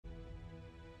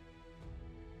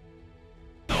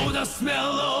the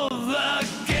smell of the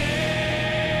game.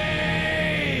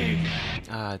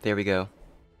 There we go.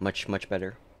 Much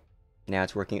better. Now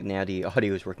it's working. Now the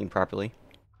audio is working properly.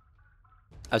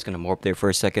 I was gonna morph there for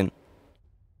a second.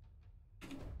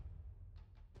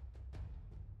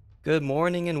 Good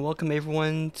morning and welcome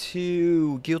everyone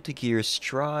to Guilty Gear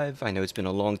Strive. I know it's been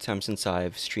a long time since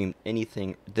I've streamed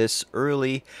anything this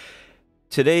early.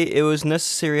 Today it was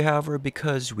necessary, however,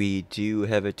 because we do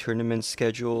have a tournament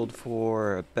scheduled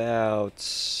for about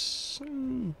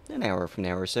an hour from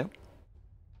now or so.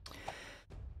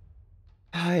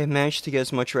 I managed to get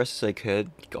as much rest as I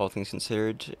could, all things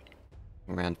considered.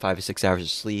 Around 5 to 6 hours of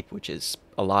sleep, which is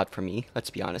a lot for me, let's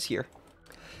be honest here.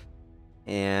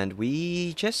 And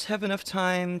we just have enough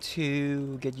time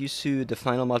to get used to the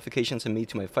final modifications I made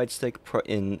to my fight stick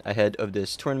ahead of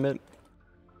this tournament.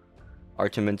 Our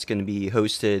tournament's going to be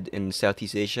hosted in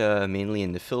Southeast Asia, mainly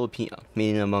in the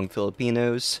mainly among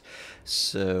Filipinos.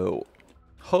 So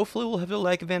hopefully we'll have the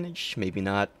lag advantage. Maybe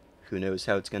not. Who knows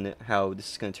how this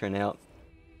is gonna turn out.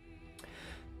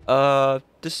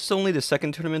 This is only the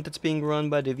second tournament that's being run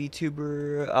by the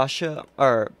VTuber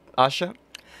Asha,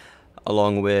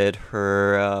 along with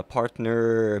her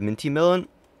partner Minty Millen.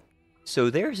 So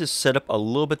theirs is set up a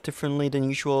little bit differently than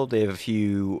usual. They have a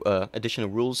few additional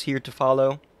rules here to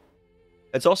follow.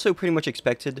 It's also pretty much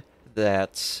expected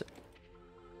that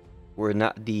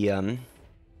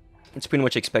it's pretty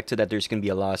much expected that there's going to be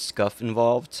a lot of scuff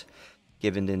involved,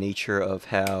 given the nature of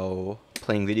how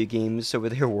playing video games over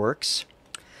there works.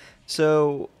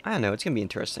 So, I don't know, it's going to be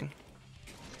interesting.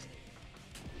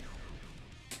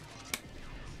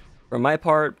 For my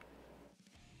part,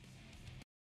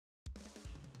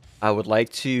 I would like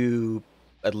to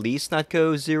at least not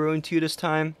go 0 and 2 this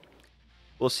time.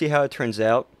 We'll see how it turns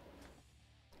out.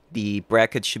 The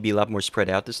brackets should be a lot more spread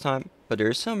out this time, but there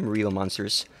are some real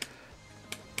monsters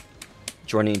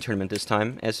joining the tournament this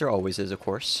time, as there always is, of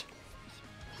course.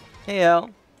 Hey, Al.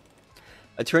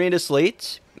 A tourney this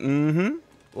late?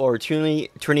 Or tourney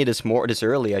this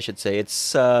early, I should say. It's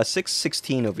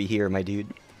 6:16 over here, my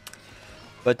dude.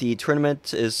 But the tournament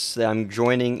that I'm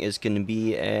joining is going to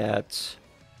be at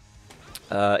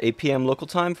 8 p.m. local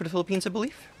time for the Philippines, I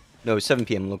believe. No, 7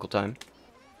 p.m. local time.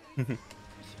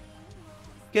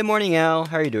 Good morning, Al.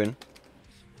 How are you doing?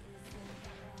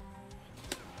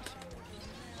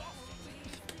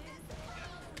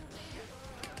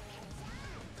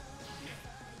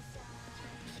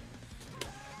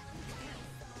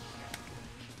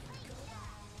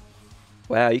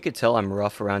 Wow, you could tell I'm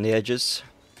rough around the edges.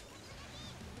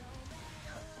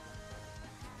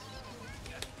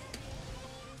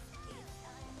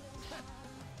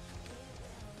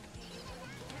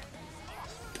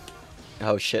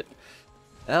 Oh shit.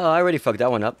 Oh, I already fucked that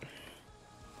one up.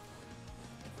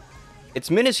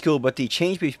 It's minuscule, but the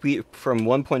change between from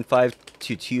 1.5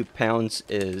 to 2 pounds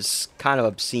is kind of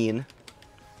obscene.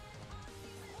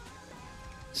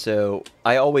 So,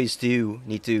 I always do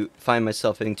need to find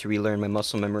myself having to relearn my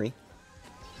muscle memory.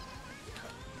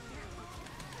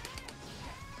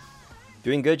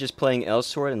 Doing good, just playing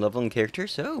L-Sword and leveling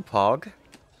characters. Oh, Pog.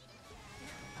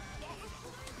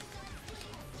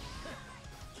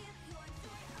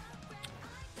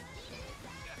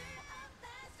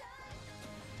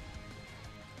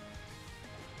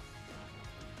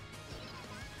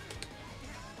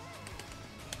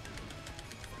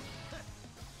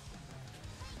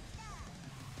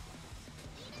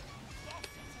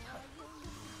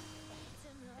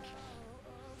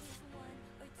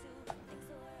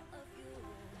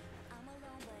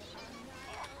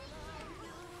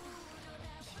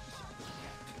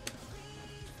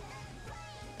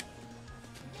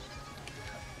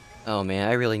 Oh man,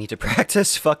 I really need to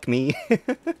practice. Fuck me.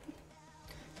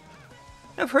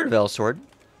 I've heard of L-Sword.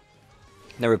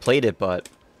 Never played it, but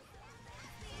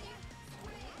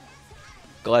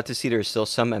glad to see there's still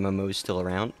some MMOs still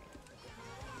around.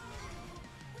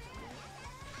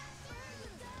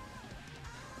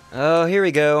 Oh, here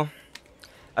we go.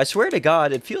 I swear to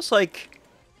God, it feels like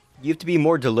you have to be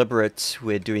more deliberate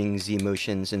with doing Z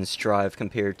motions in Strive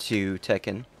compared to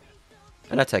Tekken.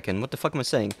 Not Tekken, what the fuck am I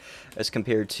saying? As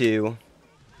compared to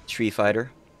Street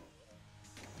Fighter.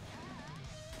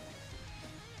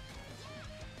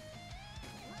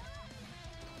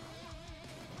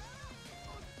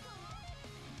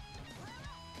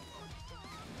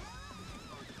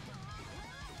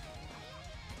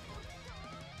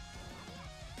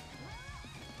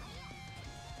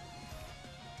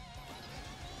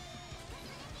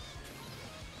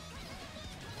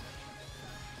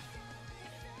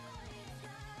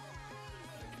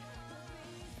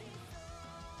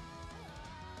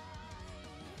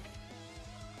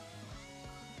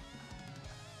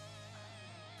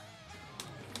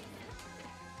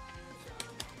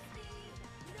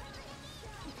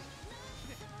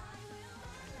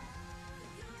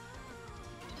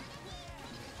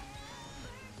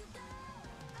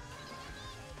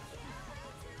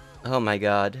 Oh my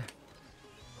god.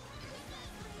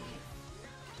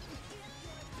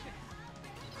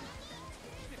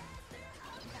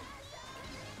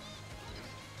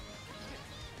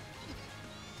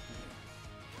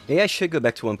 Maybe I should go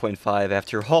back to 1.5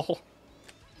 after all.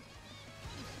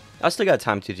 I still got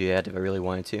time to do that if I really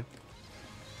wanted to.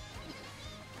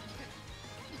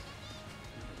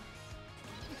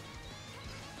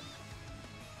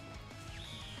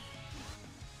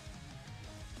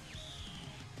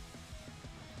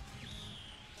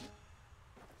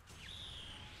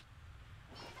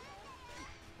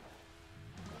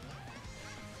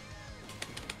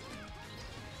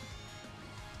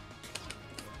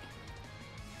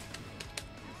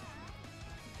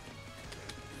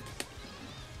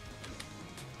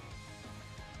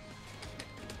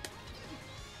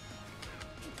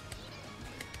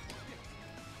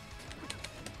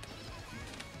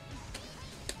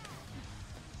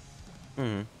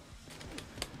 Hmm.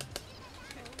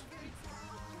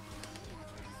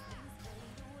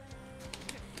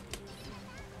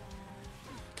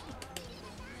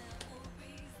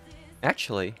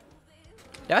 Actually,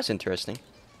 that's interesting.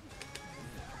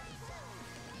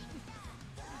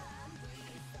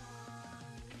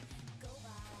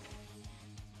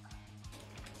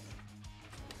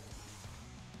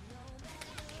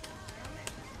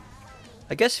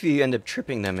 I guess if you end up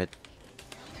tripping them, it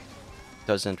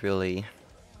doesn't really...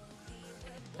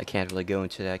 I can't really go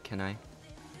into that, can I?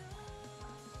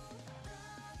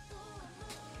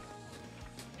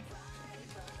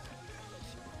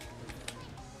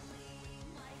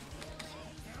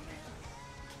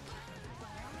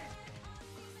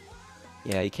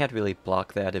 Yeah, you can't really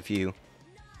block that if you...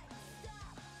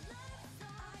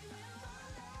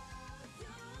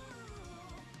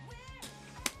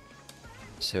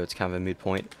 So it's kind of a moot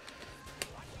point.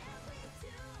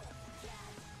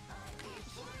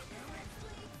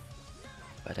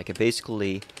 But I could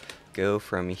basically go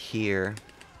from here.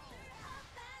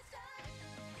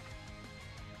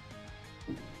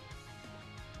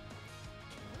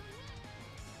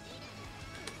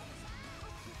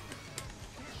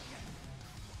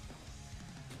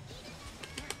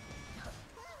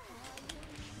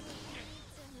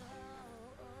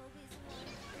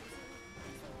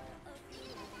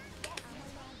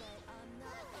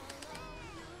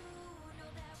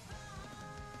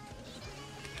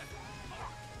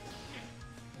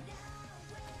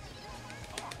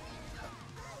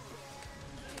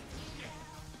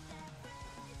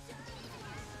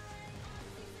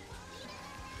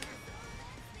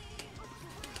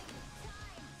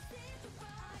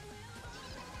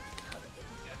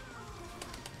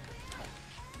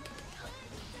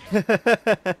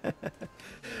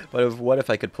 What if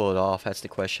I could pull it off? That's the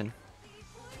question.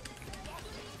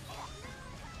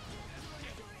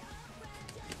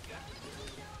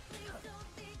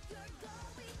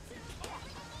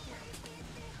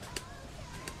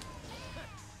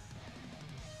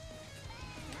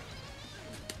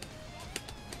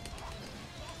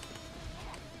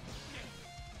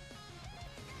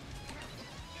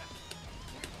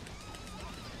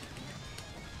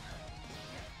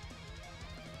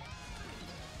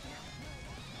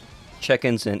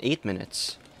 Check-ins in 8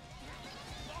 minutes.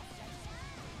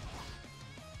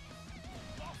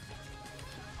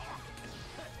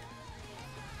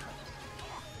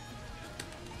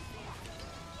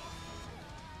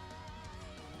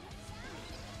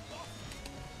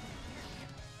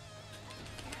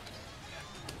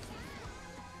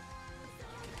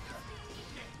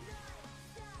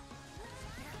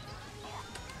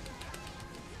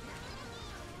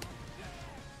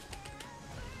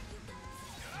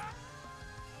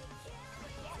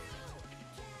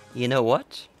 You know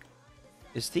what?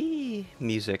 Is the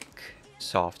music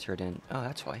softer than... Oh,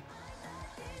 that's why.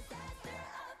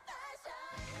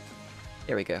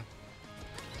 There we go.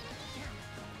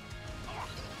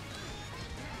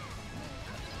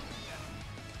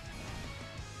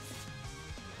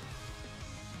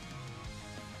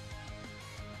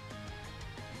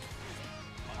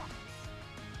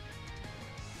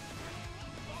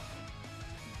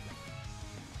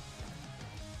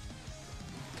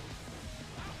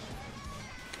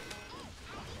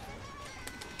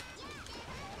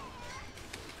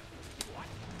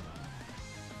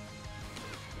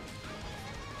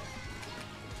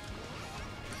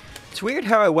 It's weird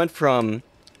how I went from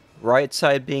right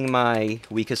side being my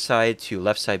weakest side to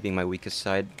left side being my weakest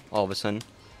side all of a sudden.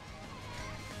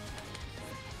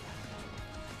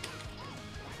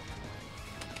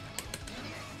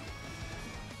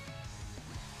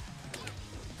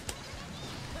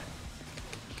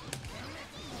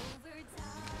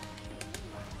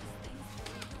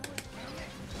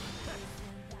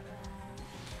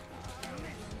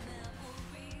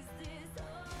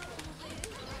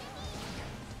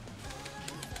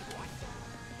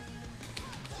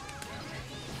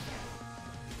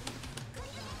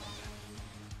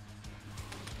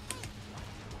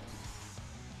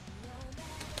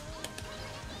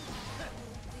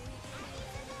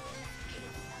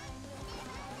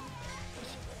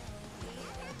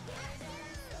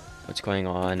 what's going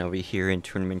on over here in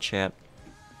tournament chat.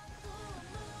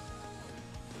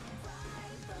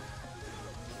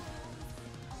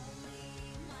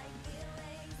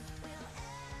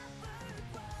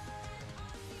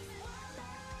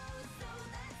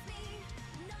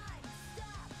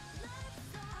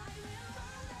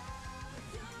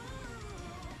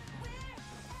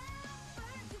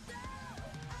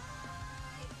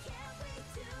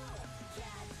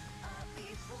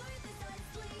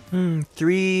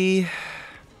 Three.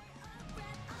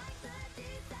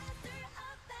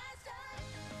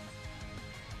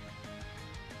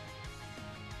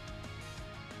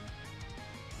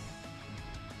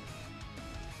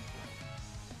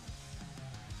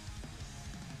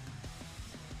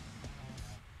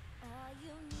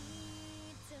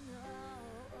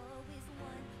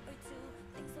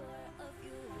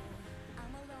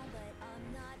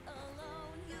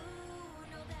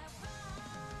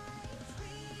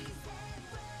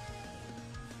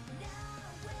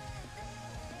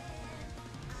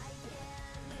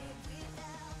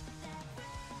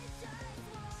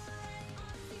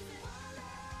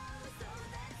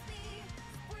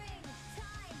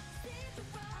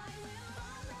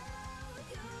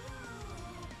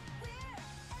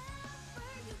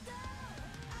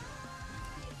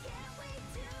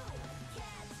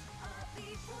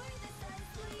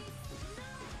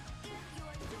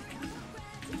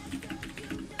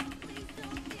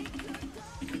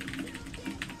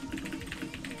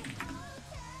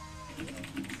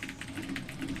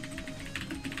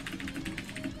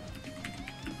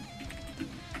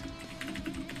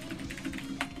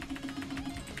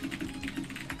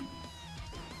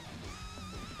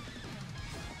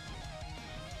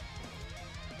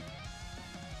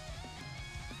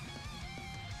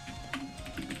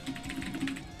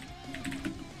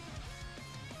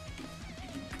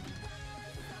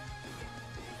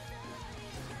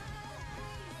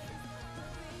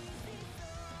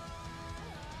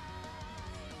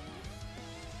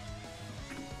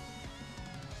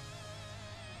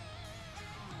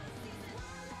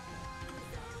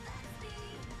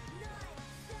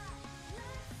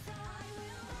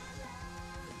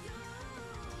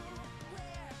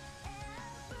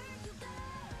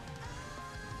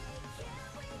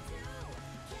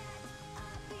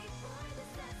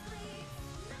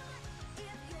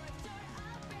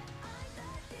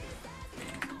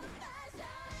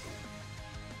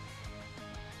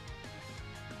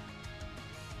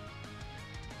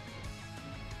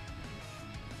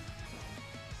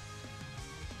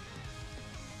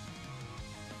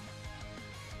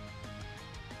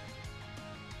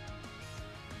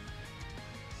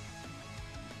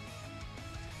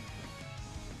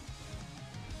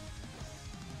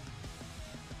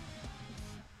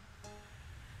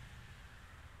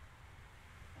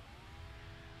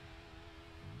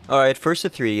 Alright, first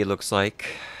of three, it looks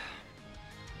like.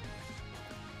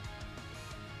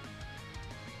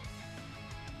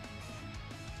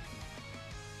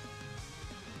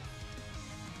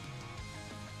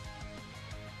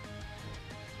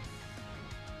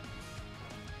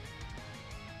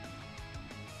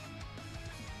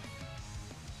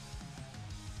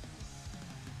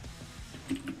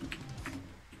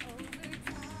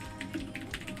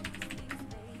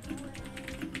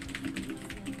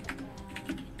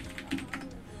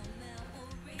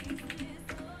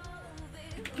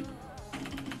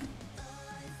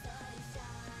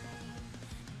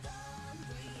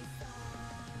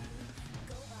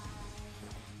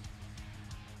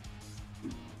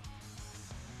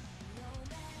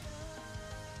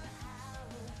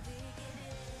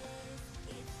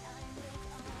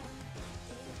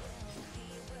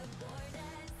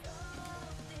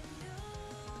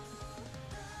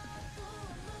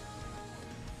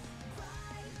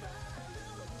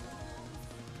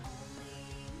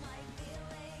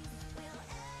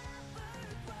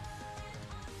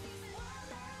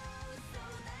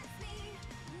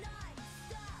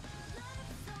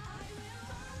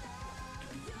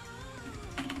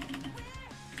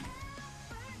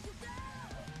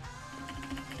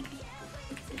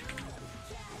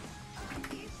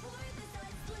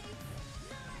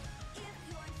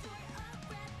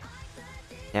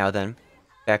 Now then,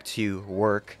 back to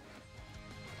work.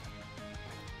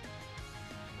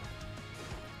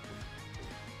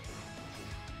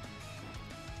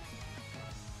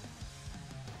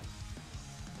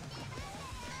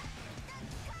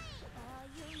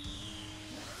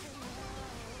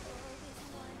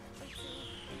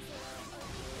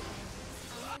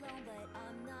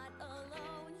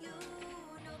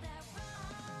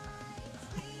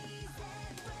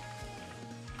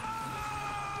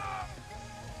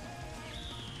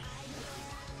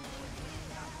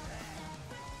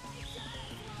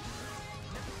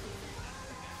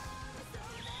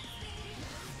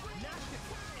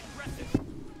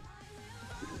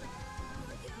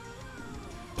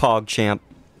 Pog champ.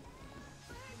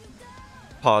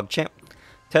 Pog champ.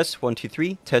 Test 1 2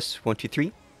 3. Test 1 2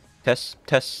 3. Test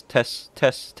test test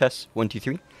test test 1 2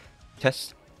 3.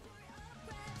 Test.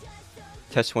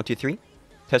 Test 1 2 3.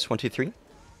 Test 1 2 3.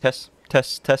 Test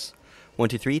test test 1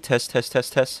 2 3. Test test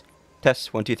test test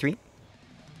test 1 2 3.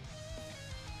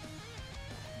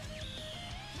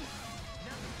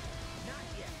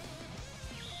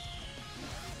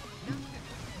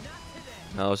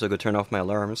 I'll also go turn off my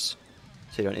alarms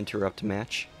so they don't interrupt the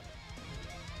match.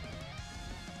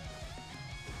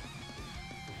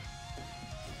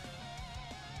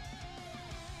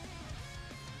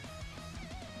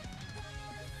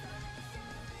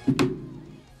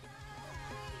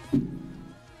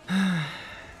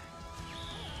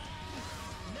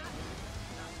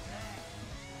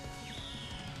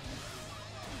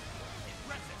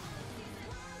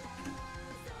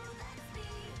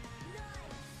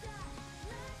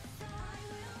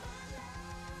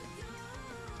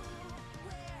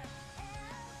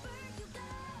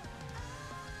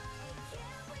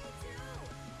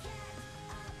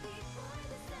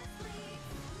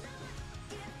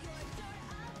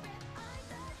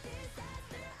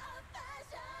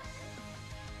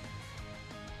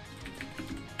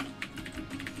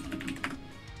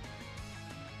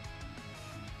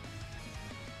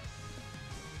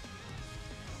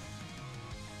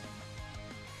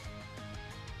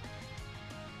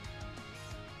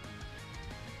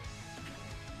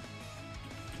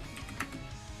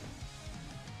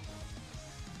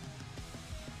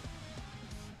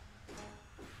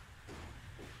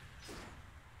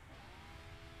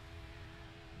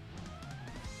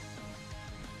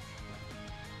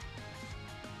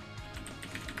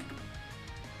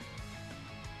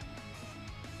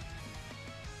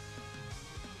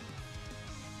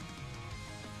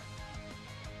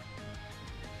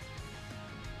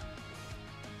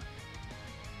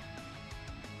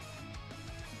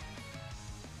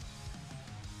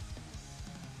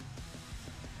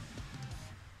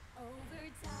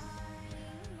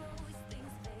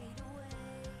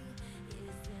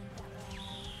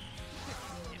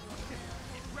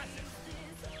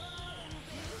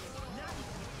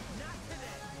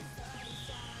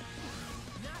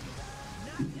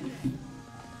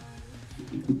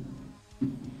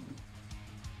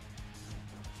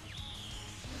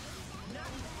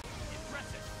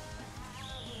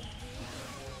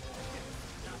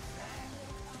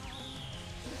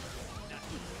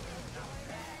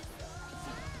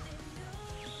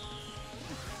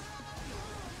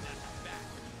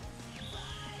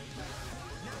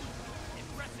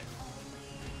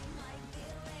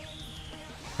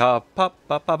 Pop, pop,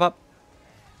 pop, pop, pop.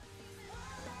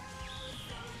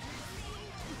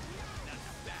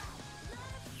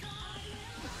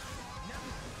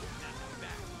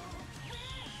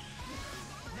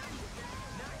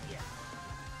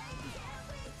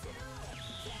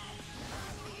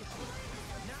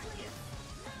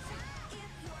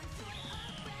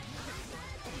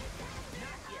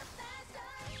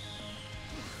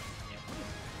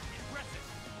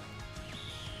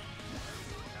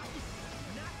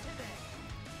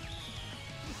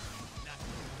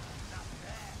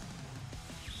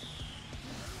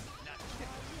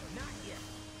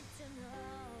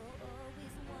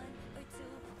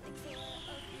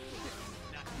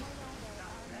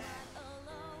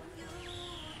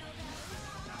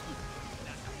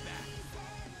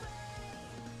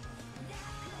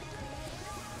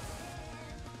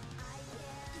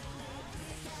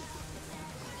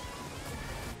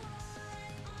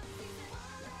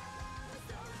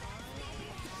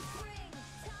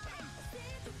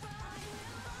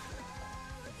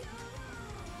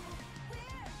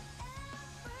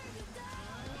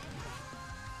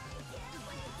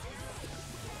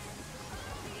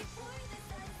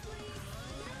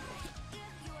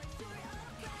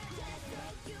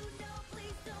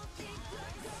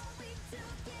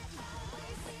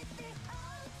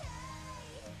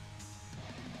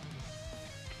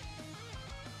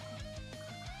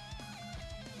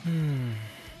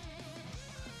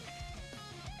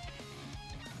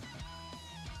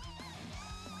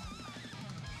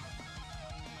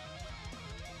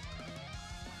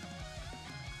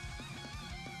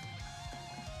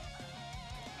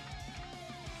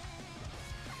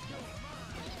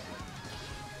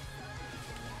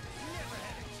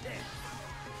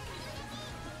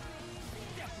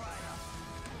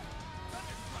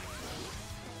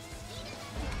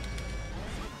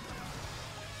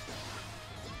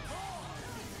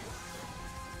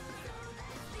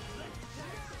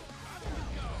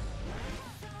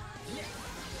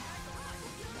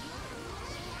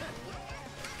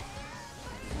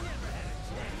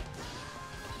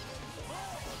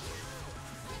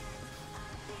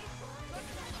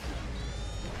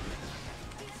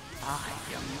 I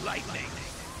am lightning.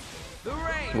 The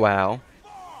rain. Wow.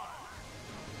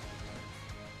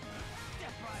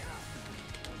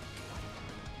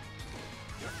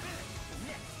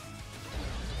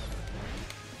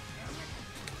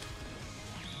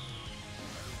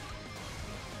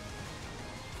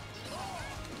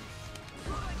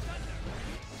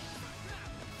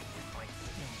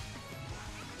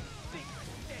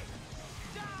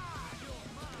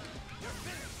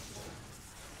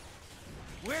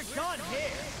 We're done here.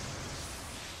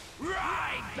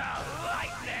 Ride the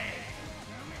lightning.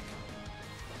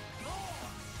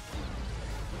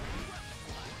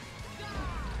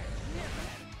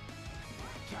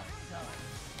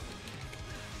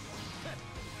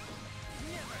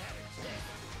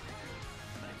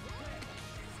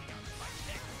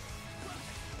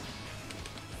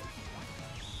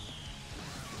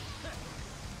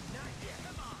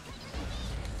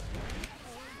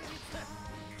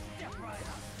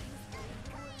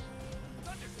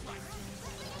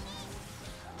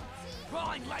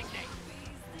 Crawling lightning!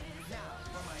 Now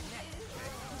for my next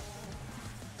trick.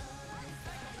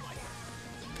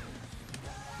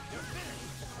 You're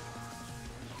finished!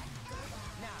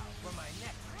 Now for my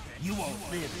next trick. You won't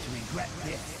live to regret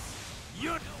this.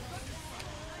 You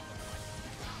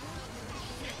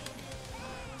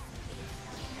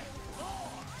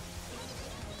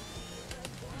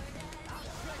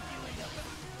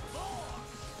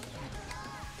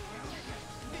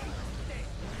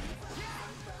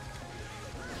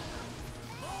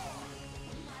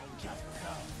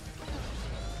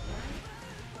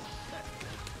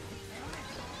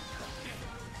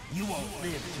You won't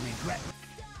live to regret.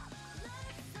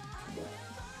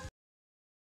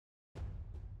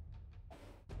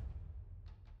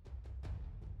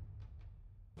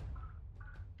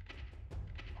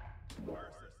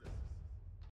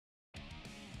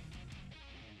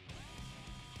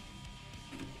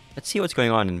 Let's see what's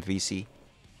going on in VC.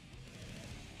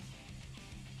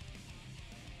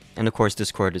 And of course,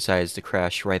 Discord decides to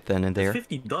crash right then and there.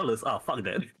 $50. Oh, fuck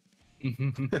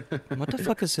that. What the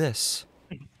fuck is this?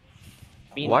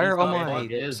 Why are all my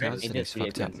sound settings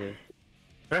fucked up?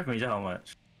 Rev Major how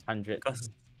much? 100. Cause,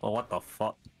 oh, what the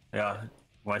fuck? Yeah,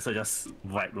 why so just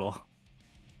vibe lor.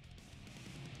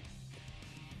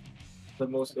 The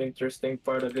most interesting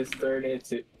part of this turn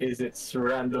is it's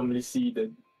randomly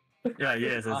seeded. Yeah,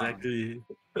 yes, exactly.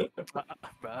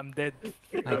 Bro, I'm dead.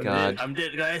 My god, I'm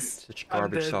dead, guys. such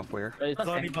garbage dead. software. But it's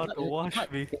Sorry about to wash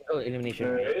me.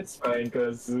 Elimination. It's fine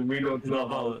because we don't It's know not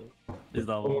how about. It's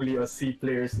not about. only us C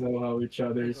players know how each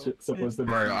other is supposed to be.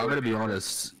 Bro, I'm gonna be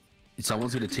honest.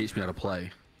 Someone's gonna teach me how to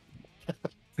play.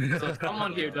 So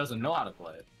someone here doesn't know how to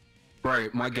play. Bro,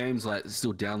 my game's like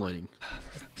still downloading.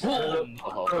 Bro,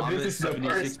 I'm this at is the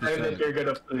first time that 76%. you're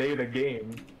gonna play the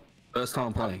game. First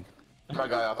time playing. My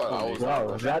guy, I thought I was.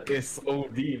 Wow, that is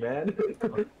OD, man.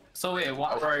 So wait,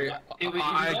 what?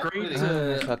 I agreed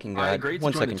Oh, to. fucking I god. agreed to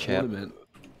One join second, the chat. tournament,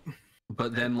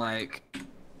 but then like,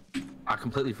 I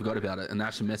completely forgot about it, and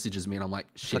Nash messages me, and I'm like,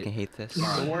 shit. Fucking hate this.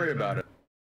 Don't worry about it.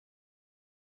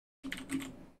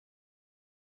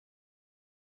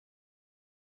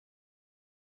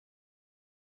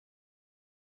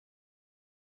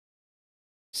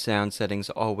 Sound settings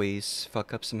always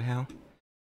fuck up somehow.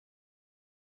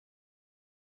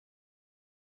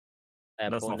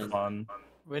 That's not fun.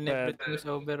 When Bad. everything is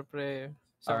over, pre,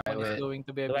 someone Alright, is wait. going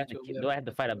to be a Do I, have to, VTuber. do I have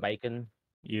to fight a bicon?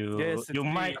 You, Yes, it's you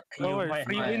free. might, Don't you worry, might.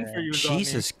 free have- win for you, Johnny.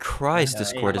 Jesus Christ, Yeah,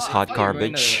 Discord yeah. is I hot thought you were gonna-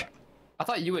 garbage. I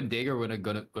thought you and Digger were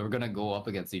gonna go up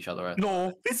against each other. Right?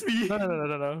 No, it's me.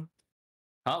 No.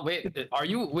 Huh? Wait, are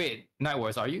you? Wait, Night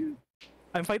Wars, are you?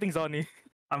 I'm fighting Zonny.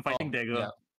 I'm fighting Oh, Dagger. yeah.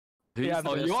 Who's Yeah,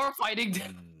 Oh, Yes. you're fighting.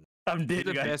 I'm the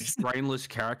dead, guys. best brainless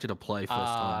character to play first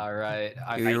Ah, time?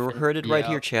 right. You heard it right yeah.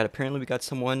 here, chat. Apparently we got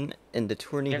someone in the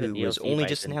tourney Yeah, the who was DLC only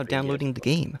just Bison now 3DS. downloading the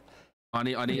game. I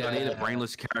need a Yeah.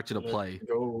 brainless character to play.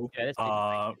 Go. Yeah,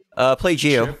 that's Play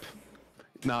Geo. Chip?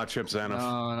 Nah, Chip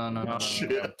Xanath. No.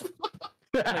 Shit.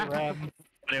 Ram.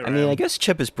 I mean, I guess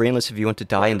Chip is brainless if you want to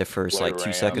die in the first, Play like, 2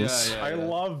 Ram. seconds. Yeah, I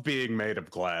love being made of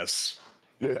glass.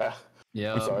 Yeah.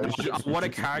 Yeah. I'm sorry. I want a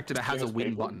character that has a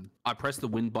win button. I press the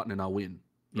win button and I win.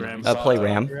 You know? Ram. Play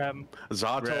Ram. Ram.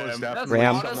 Zato is Ram. definitely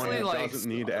Ram. someone Honestly, who like, doesn't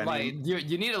need any. like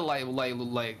you need to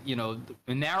like you know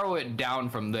narrow it down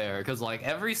from there because like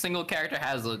every single character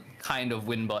has a kind of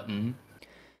win button.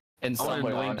 And I want, some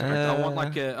annoying like,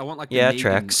 character. I want like the yeah, Negan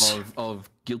tracks. of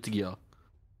Guilty Gear.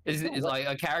 is like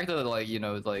a character that like you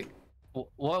know like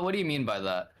what do you mean by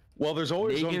that? Well, there's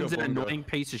always Negan's an Unga Bunga. annoying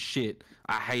piece of shit.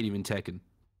 I hate him in Tekken.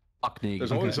 Fuck Negan.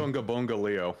 There's always Unga Bunga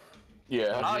Leo.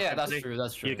 Yeah. Oh yeah, can that's play- true.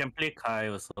 That's true. You can play Kai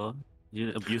also.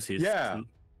 You abuse his. Yeah.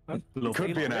 low Could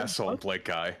be an level. asshole and play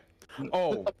Kai.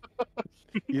 Oh,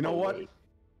 you know what?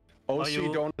 OC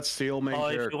you- Donut Steel main Or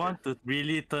if character. you want to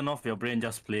really turn off your brain,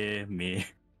 just play me.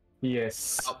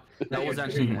 Yes. That was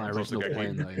actually my It's also original good.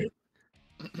 plan,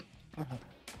 though.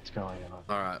 What's going on?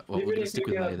 All right, well, we're Even gonna if stick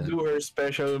you with May cannot then. do her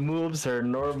special moves, her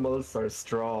normals are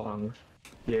strong.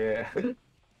 Yeah.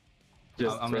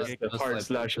 Just I'm press gonna- the just hard like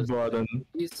slash this. button.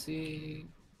 PC.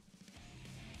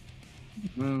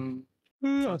 I'm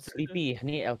sleepy. I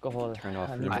need alcohol. Turn off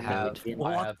I need your I some have caffeine.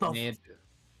 What I have the made There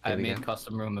I've we made go.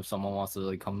 custom room if someone wants to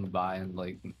like come by and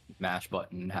like mash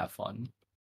button and have fun.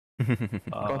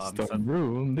 Custom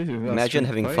room. This is not Imagine Street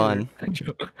having Fighter.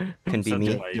 fun. Can be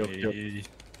me.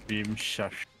 Stream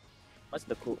shush. What's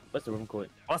the code? What's the room code?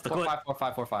 What's the code?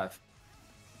 454545.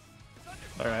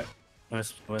 Alright.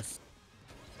 Where's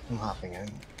I'm hopping in.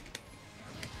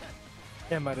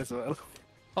 Yeah, might as well.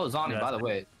 Oh, Zonny, Yeah. by the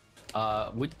way,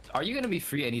 are you gonna be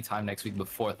free anytime next week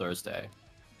before Thursday?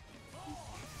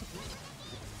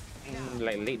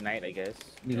 Like late night, I guess.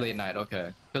 Late night,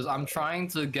 okay. Because I'm trying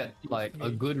to get like a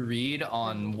good read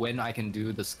on when I can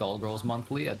do the Skullgirls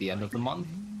monthly at the end of the month,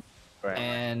 Right.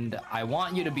 and I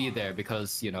want you to be there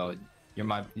because you know you're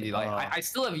my like I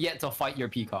still have yet to fight your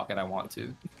peacock and I want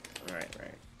to. Right.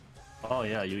 Oh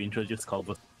yeah, you introduced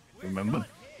Calvert. Remember?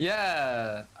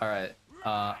 Yeah. All right.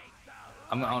 I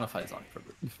want to fight Zonny for a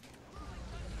bit.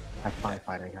 I'm fine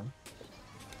fighting him.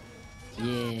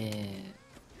 Yeah.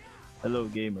 Hello,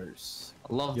 gamers.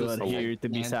 I love You this. are here to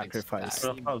be gigantic sacrificed.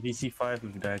 stack. VC5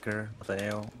 with dagger. What the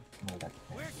hell?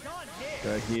 You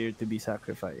are here to be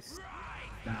sacrificed.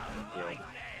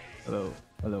 Hello,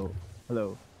 hello,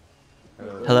 hello.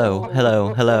 Hello,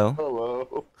 hello, hello.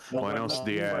 Hello. Buenos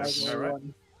dias.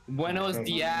 Buenos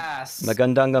dias.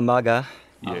 Magandang umaga.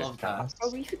 I Yeah. love that. Are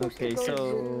we supposed Okay, to go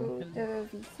so- to the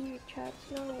VC chats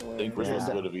now? I think we're or- supposed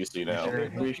to go to VC now.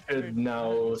 We should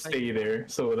now stay there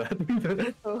so that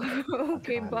Oh,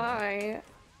 okay, bye.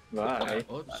 Bye.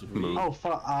 Oh, should we? Oh,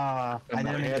 fuck. I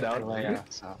didn't head out.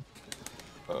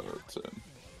 So.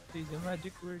 The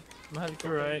magic word. Mahal ko.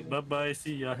 Alright, bye bye.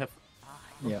 See ya. Have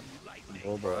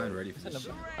Oh, bro, I'm ready for this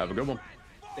shit. Have a good one.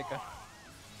 Teka.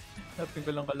 Hanapin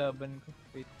ko lang kalaban ko.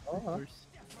 Wait. First.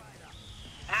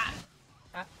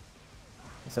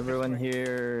 Is everyone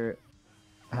here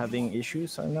having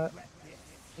issues or not?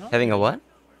 Having a what?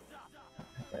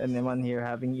 Anyone here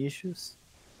having issues?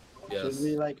 Yes.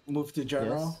 like move to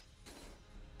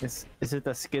Yes. Is it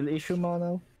a skill issue,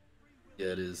 Mono?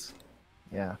 Yeah, it is.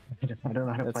 Yeah, I don't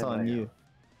know how to that's play on Maya. you.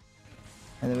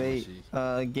 Anyway,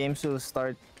 games will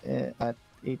start at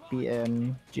 8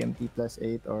 p.m. GMT plus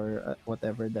 8 or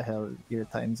whatever the hell your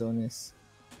time zone is.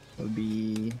 Will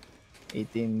be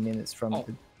 18 minutes from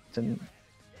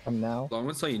from now. Well, I'm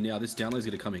gonna tell you now, this download's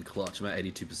gonna come in clutch. I'm at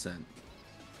 82%.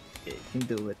 You can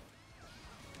do it.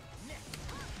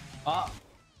 Ah,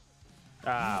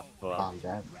 Fuck.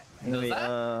 Anyway, that?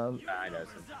 Nah, it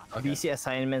doesn't. VC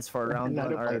assignments for round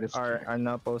Not 1 a fighter are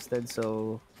now posted,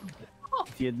 so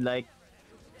if you'd like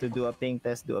to do a ping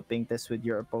test, do a ping test with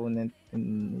your opponent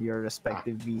in your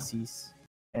respective VCs.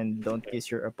 And don't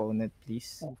kiss your opponent,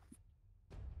 please.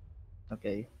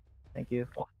 Okay, thank you.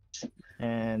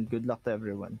 And good luck to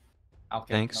everyone.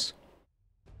 okay. Thanks.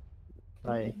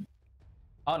 Bye.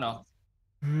 Oh no.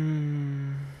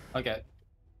 Okay.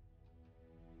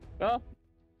 Oh,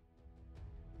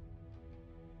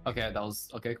 Okay, that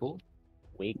was okay. Cool.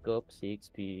 wake up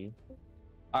 6 p.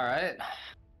 All right.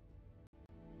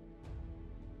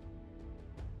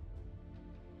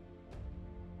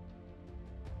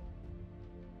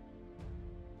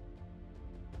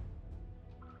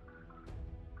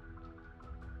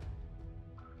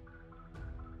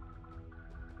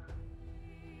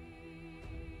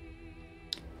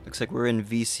 Looks like we're in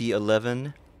VC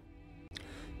 11.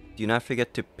 Do not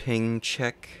forget to ping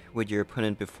check with your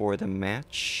opponent before the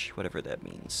match, whatever that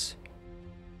means.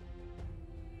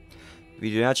 If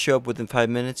you do not show up within 5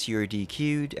 minutes, you're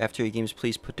DQ'd. After your games,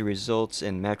 please put the results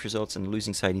and match results, and the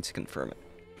losing side needs to confirm it.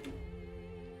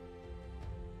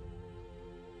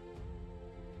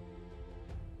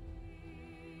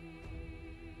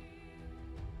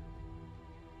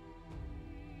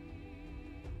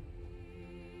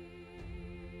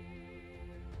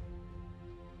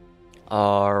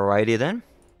 Alrighty then.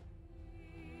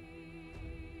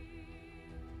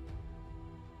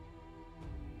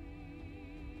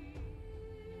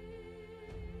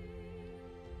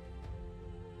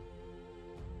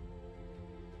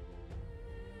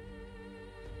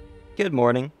 Good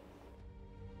morning.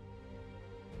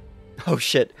 Oh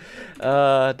shit.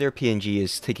 Their PNG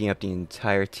is taking up the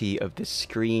entirety of the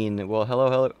screen. Well,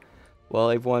 hello. Well,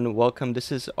 everyone, welcome.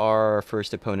 This is our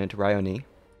first opponent, Ryoni,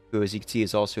 who, as you can see,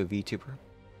 is also a VTuber.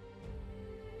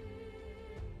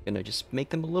 Gonna just make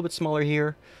them a little bit smaller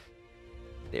here.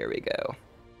 There we go.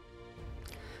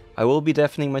 I will be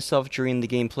deafening myself during the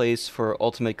gameplays for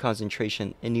ultimate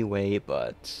concentration anyway,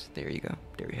 but there you go.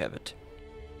 There you have it.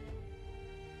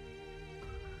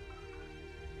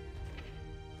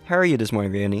 How are you this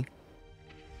morning, Randy?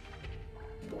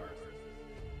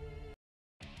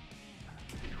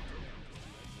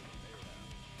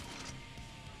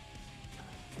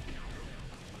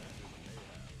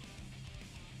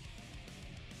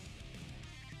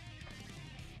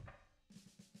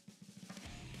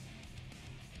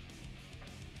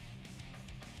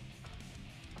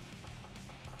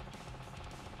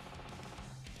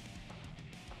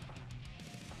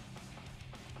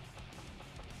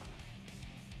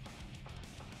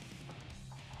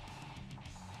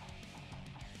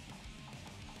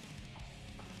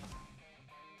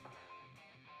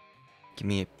 Give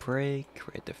me a break.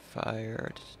 Right the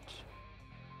fire.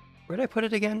 Where'd I put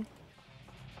it again?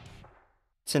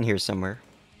 It's in here somewhere.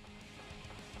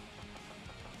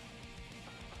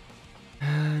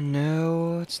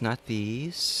 No, it's not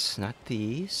these. Not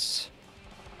these.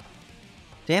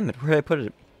 Damn it, where did I put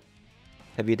it?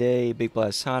 Heavy Day, Big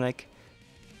Blast Sonic.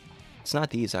 It's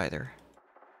not these either.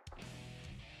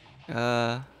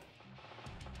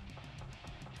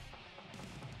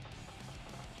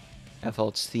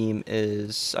 Evolt's theme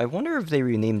is... I wonder if they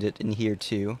renamed it in here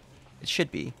too. It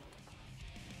should be.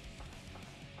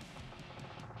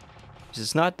 Because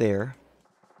it's not there.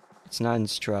 It's not in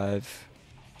Strive.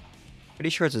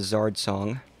 Pretty sure it's a Zard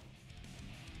song.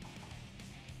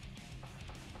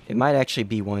 It might actually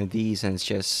be one of these and it's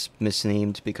just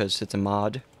misnamed because it's a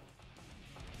mod.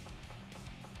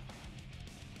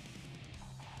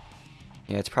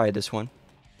 Yeah, it's probably this one.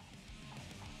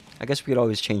 I guess we could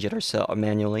always change it ourselves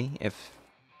manually if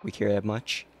we care that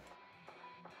much.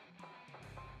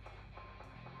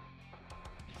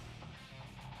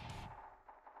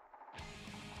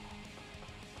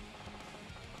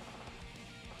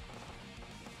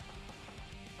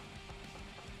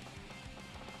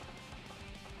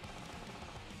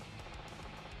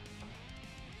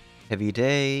 Heavy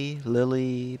Day,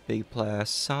 Lily, Big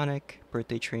Blast, Sonic,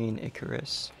 Birthday Train,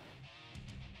 Icarus.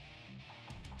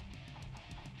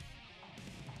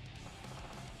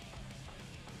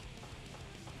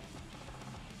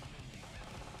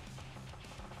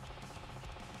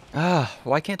 Ah,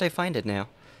 why can't I find it now?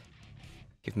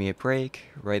 Give me a break,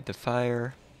 ride the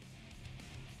fire.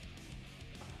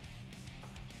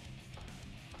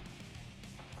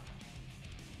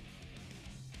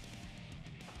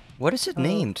 What is it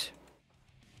named?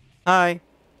 Hi.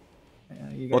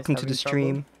 You guys Welcome to having the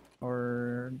stream. trouble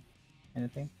or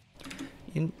anything?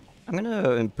 I'm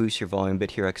gonna boost your volume a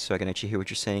bit here so I can actually hear what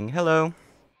you're saying. Hello.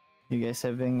 You guys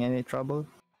having any trouble?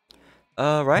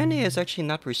 Ryan has actually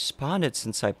not responded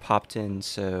since I popped in,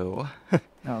 so...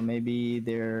 Oh, maybe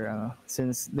they're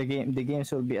since the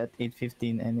games will be at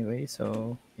 8:15 anyway,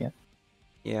 so yeah.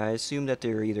 Yeah, I assume that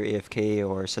they're either AFK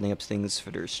or setting up things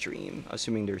for their stream.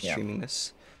 Assuming they're streaming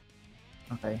this.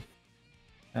 Okay.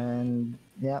 And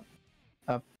yeah,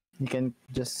 you can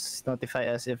just notify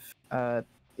us if at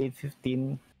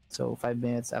 8:15, so 5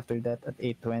 minutes after that at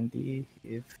 8:20,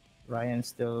 if Ryan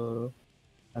still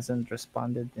hasn't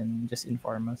responded, then just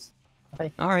inform us.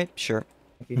 Okay. All right, sure.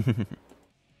 Okay.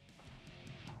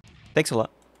 Thanks a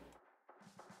lot.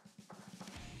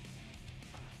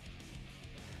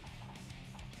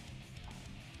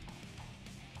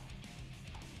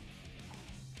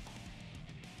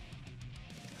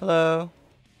 Hello.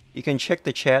 You can check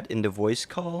the chat in the voice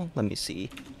call. Let me see.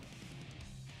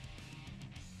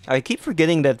 I keep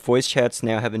forgetting that voice chats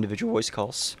now have individual voice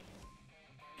calls.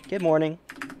 Good morning.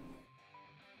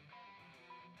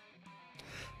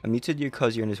 I muted you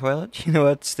because you're in the toilet? You know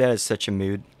what? That is such a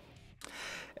mood.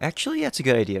 Actually, that's a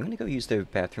good idea. I'm gonna go use the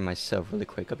bathroom myself really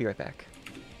quick. I'll be right back.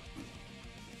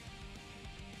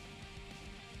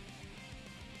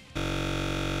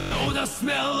 Know the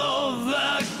smell of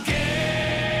the game.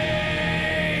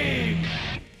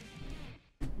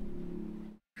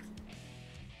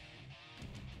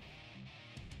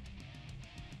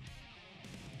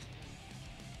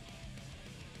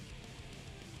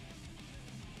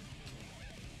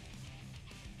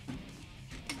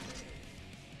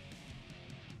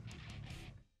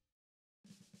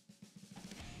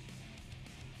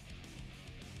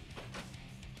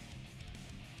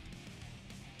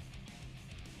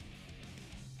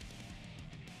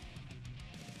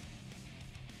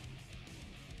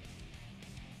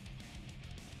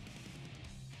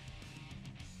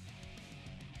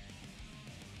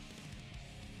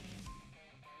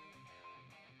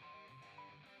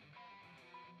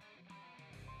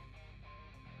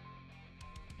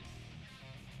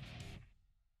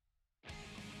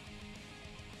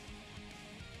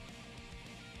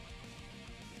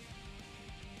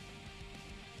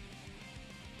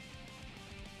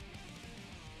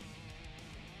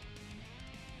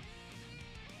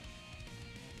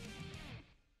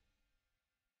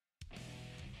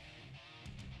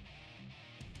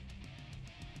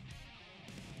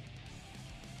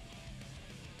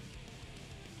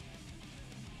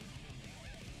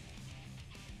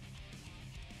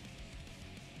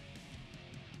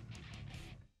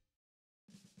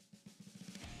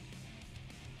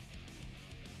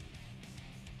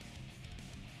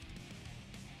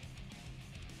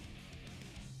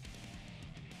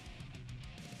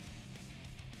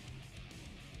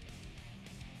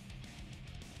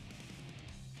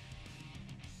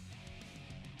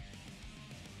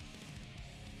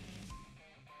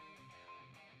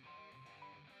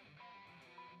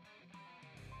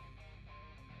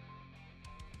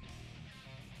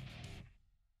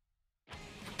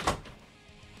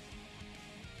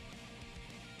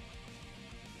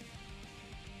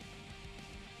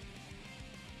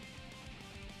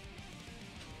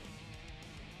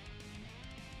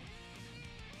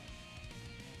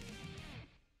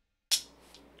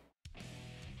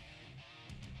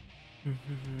 Okay.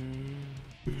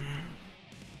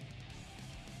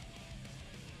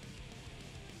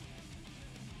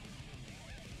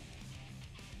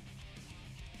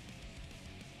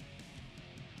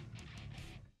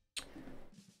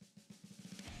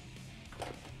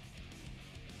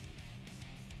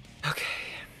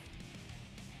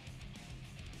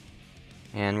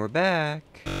 And we're back.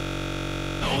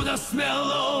 Oh, the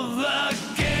smell of the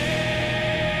game!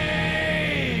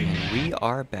 We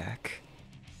are back.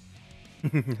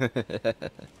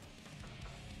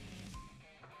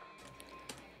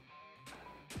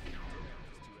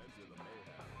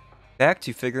 Back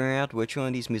to figuring out which one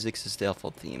of these musics is the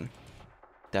default theme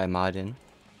that I mod in.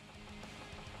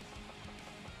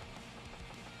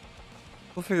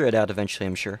 We'll figure it out eventually,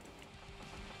 I'm sure.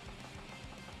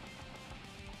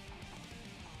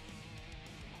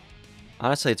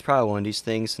 Honestly, it's probably one of these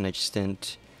things, and I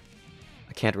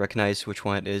can't recognize which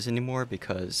one it is anymore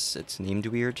because it's named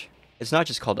weird. It's not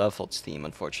just called Default's theme,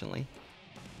 unfortunately.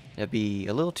 It'd be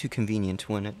a little too convenient,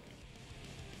 wouldn't it?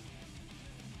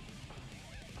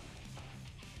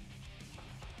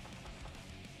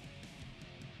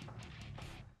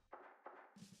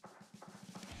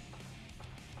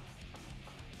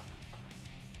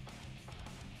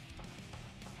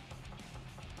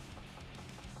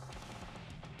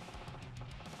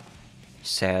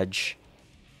 Sag.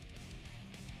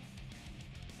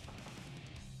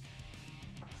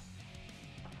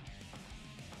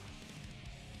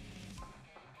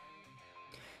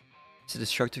 Is it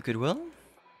destructive goodwill?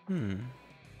 Yeah,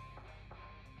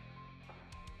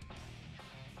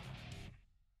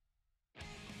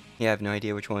 I have no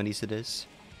idea which one of these it is.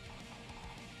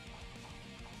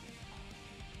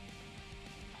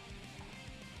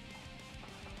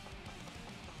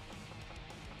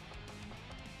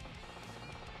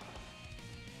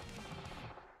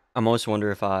 I'm always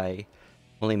wonder if I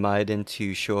only mod in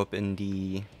to show up in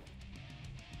the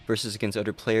versus against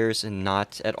other players and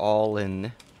not at all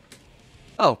in...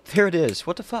 Oh, there it is.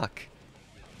 What the fuck?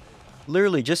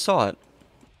 Literally just saw it.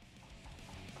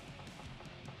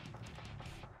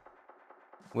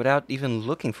 Without even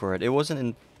looking for it. It wasn't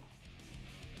in...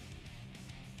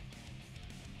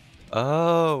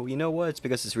 Oh, you know what? It's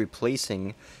because it's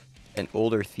replacing an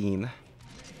older theme.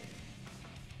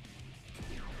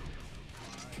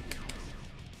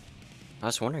 I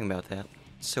was wondering about that.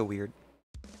 It's so weird.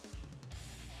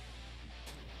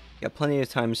 Got plenty of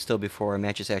time still before our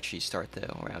matches actually start,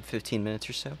 though. Around 15 minutes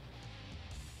or so.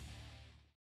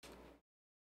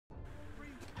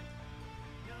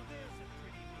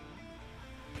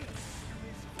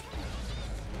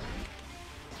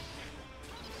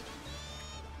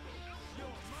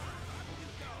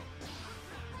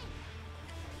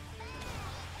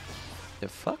 The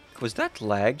fuck? Was that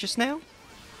lag just now?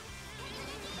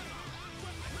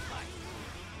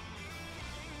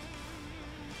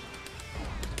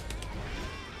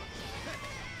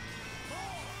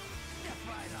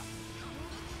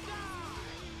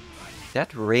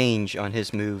 That range on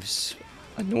his moves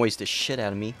annoys the shit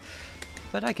out of me,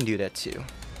 but I can do that too.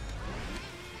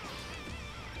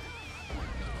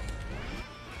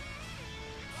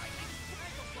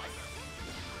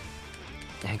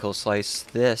 Ankle slice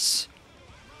this.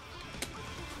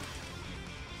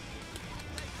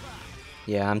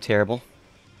 Yeah, I'm terrible.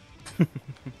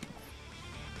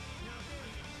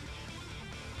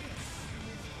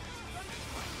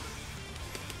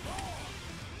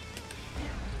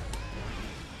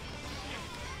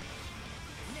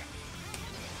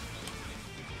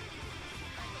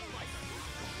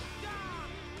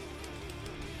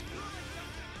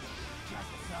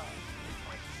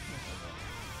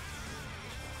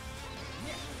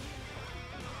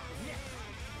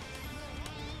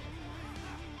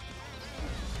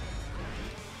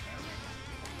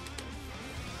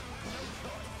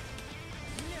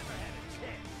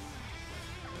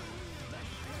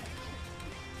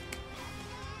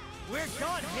 We're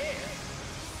done here!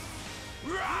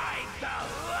 Ride the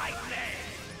lightning!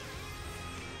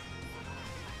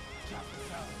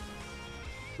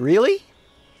 Really?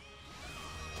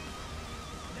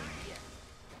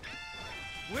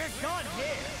 We're done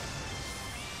here!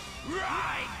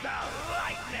 Ride the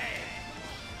lightning!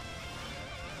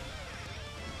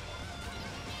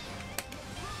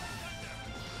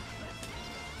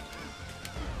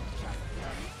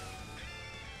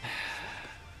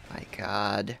 My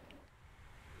god.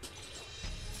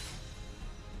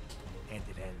 And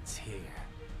it ends here.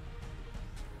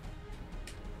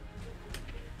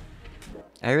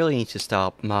 I really need to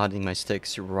stop modding my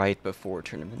sticks right before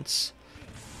tournaments.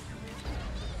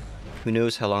 Who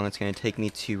knows how long it's going to take me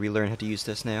to relearn how to use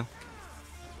this now.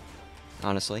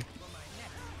 Honestly.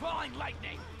 Falling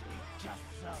lightning!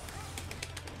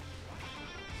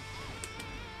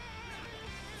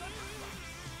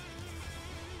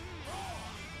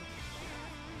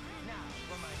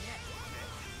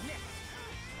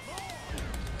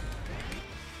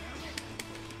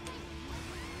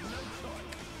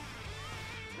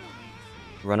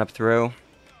 Run up throw,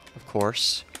 of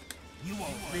course. You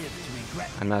won't live to regret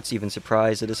I'm not even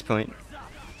surprised at this point.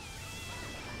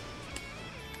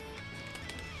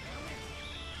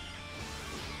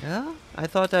 Yeah, I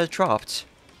thought that dropped.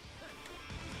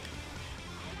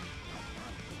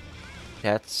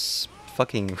 That's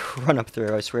fucking run up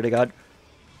throw, I swear to God.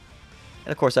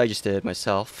 And of course I just did it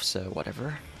myself, so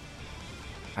whatever.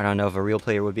 I don't know if a real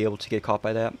player would be able to get caught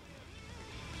by that.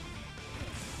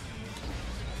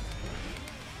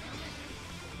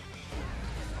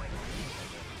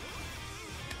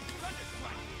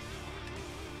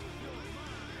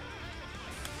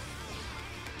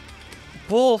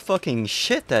 Bull fucking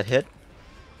shit that hit.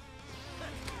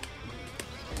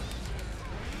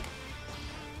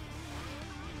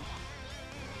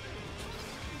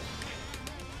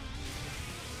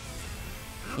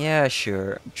 Yeah,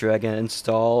 sure. Dragon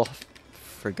install.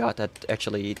 Forgot that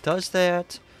actually does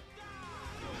that.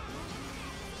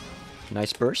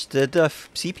 Nice burst. Did the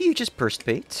CPU just burst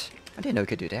bait? I didn't know it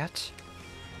could do that.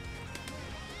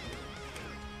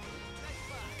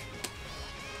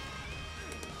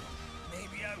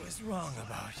 maybe I was wrong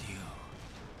about you.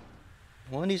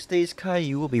 One of these days, Kai,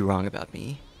 you will be wrong about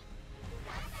me.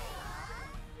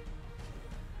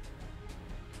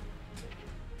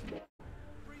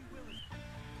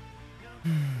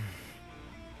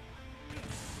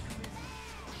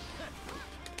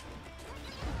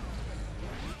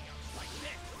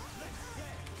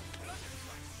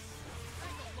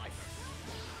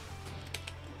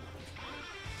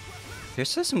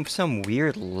 There's just some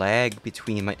weird lag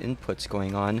between my inputs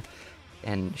going on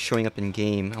and showing up in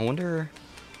game. I wonder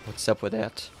what's up with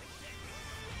that.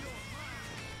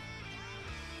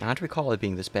 I don't recall it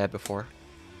being this bad before.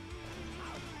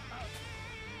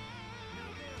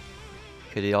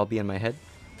 Could it all be in my head?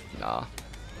 Nah.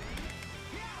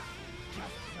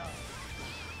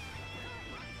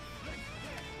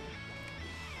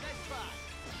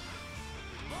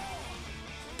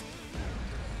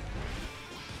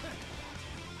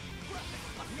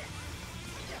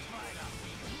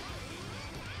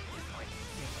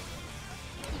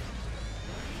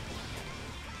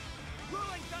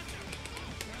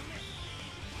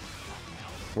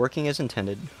 Working as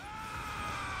intended.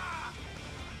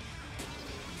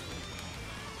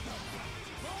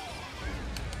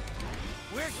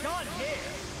 We're done here.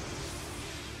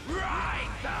 Ride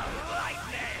the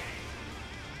lightning.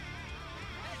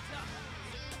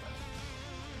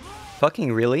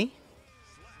 Fucking really?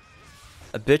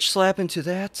 A bitch slap into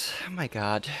that? Oh my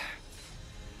god.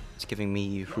 It's giving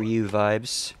me Ryu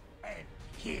vibes. And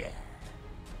here.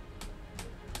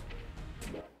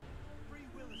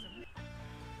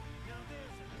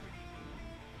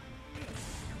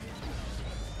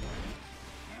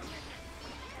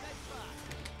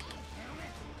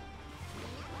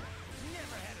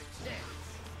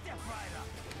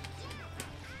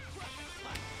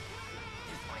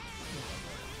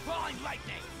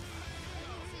 Lightning!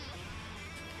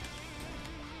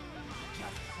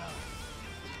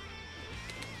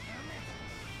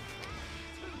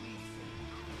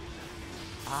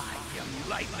 I am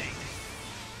lightning!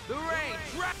 The rain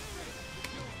trap!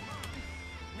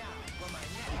 Now for my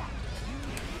neck. You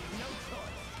need no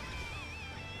choice.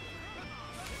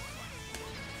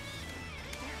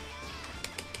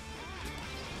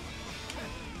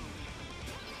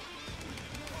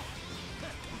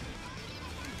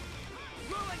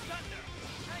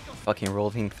 Fucking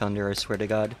rolling thunder, I swear to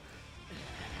God.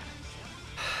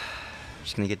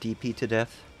 Just gonna get DP to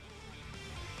death.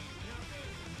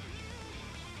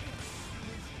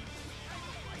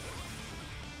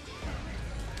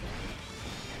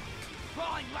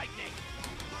 Falling lightning!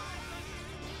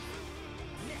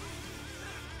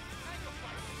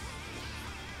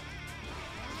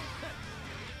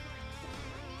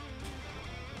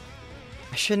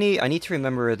 I need to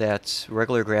remember that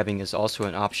regular grabbing is also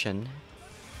an option.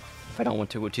 If I don't want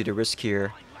to do the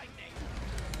riskier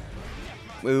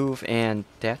move, and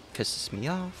that pisses me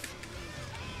off.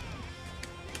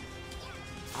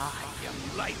 I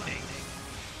am lightning!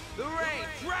 The rain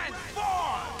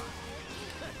transform!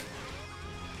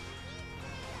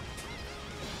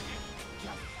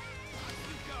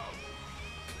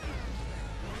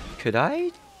 Could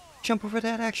I jump over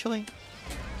that actually?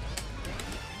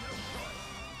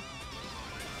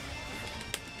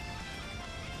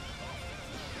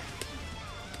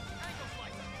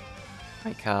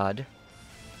 My god.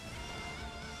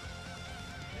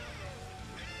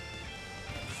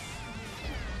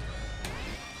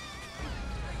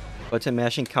 Button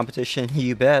mashing competition,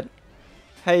 you bet.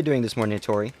 How you doing this morning,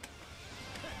 Tori?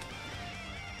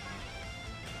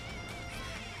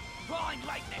 Falling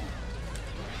lightning!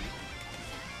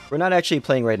 We're not actually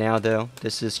playing right now, though.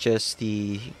 This is just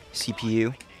the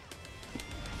CPU.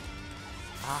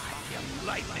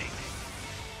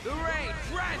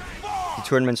 The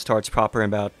tournament starts proper in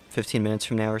about 15 minutes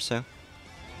from now or so.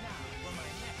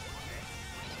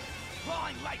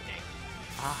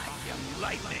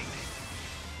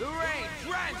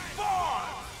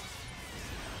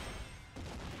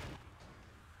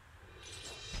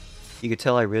 You could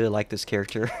tell I really like this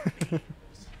character.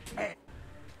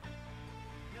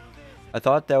 I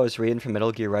thought that was Raiden from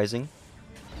Metal Gear Rising.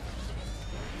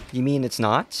 You mean it's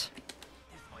not?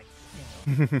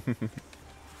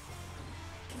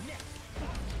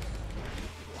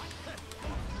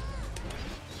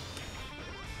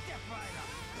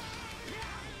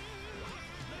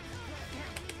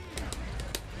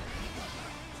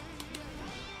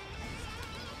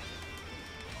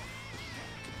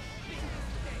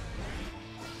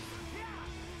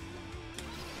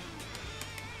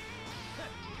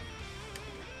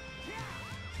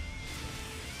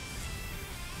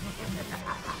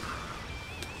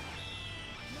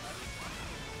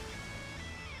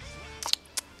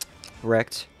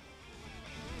 Wrecked.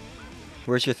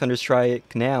 Where's your Thunderstrike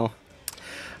now?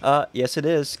 Yes it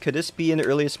is. Could this be in the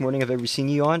earliest morning I've ever seen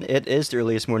you on? It is the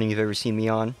earliest morning you've ever seen me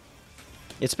on.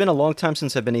 It's been a long time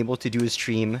since I've been able to do a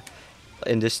stream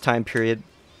in this time period,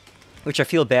 which I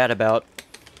feel bad about.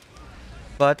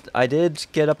 But I did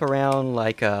get up around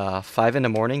like 5 in the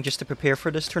morning just to prepare for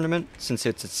this tournament, since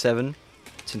it's at 7.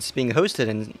 Since it's being hosted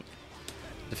in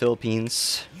the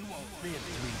Philippines. You won't live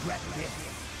to regret this.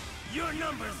 Your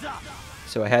number's up.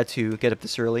 So I had to get up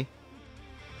this early.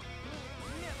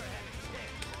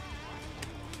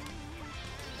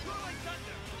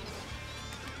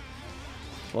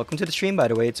 Welcome to the stream, by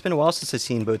the way. It's been a while since I've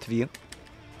seen both of you.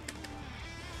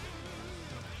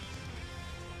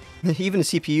 Even the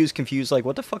CPU is confused, like,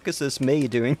 what the fuck is this May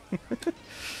doing?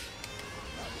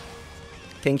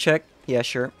 Ping check? Yeah,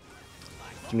 sure.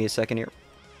 Give me a second here.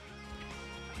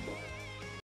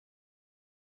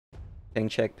 Ping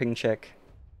check, ping check.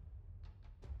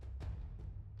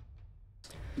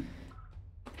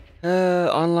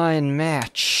 Online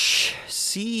match.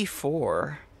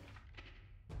 C4.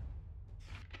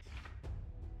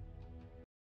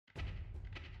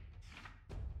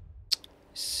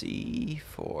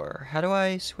 C4. How do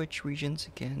I switch regions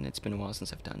again? It's been a while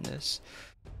since I've done this.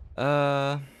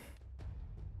 I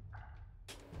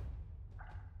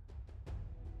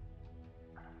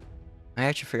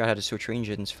actually forgot how to switch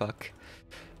regions, fuck.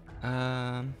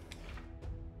 There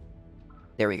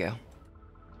we go.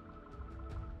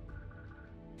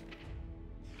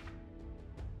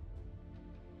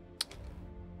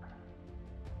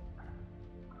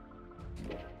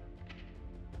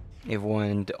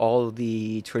 Everyone, all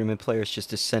the tournament players just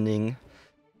descending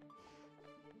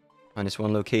on this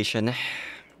one location.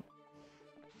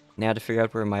 Now to figure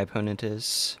out where my opponent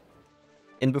is.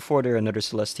 In before there, another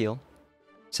Celestial.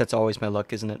 So that's always my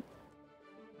luck, isn't it?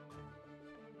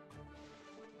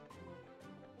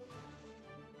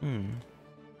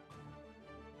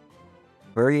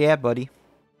 Where are you at, buddy?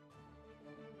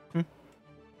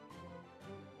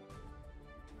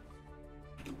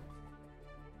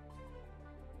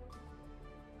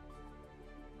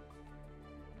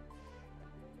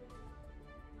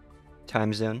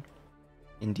 Time zone.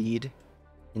 Indeed.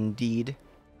 Indeed.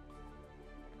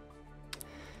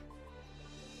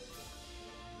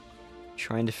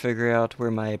 Trying to figure out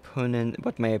where my opponent,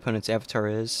 what my opponent's avatar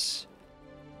is.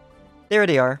 There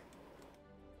they are.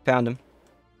 Found him.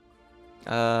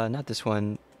 Not this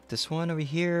one. This one over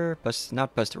here.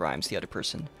 Not Busta Rhymes, the other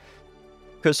person.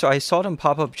 Because so I saw them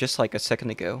pop up just like a second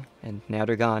ago, and now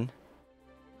they're gone.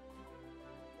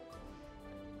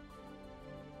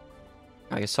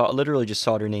 I literally just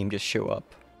saw their name just show up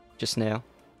just now,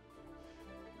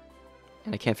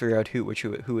 and I can't figure out who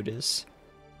it is.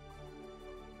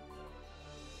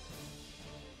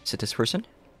 Is it this person?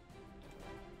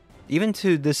 Even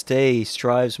to this day,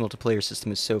 Strive's multiplayer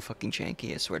system is so fucking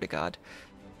janky, I swear to God.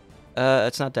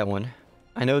 It's not that one.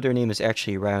 I know their name is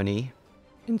actually Rowney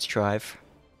in Strive.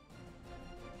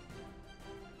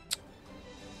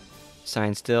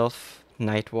 Science Delph,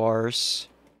 Night Wars.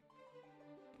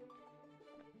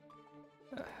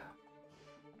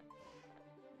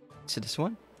 Is it this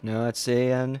one? No, it's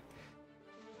a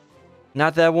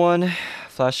not that one.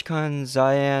 Flashcon,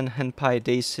 Zayan, Henpai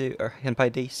Desu, or Henpai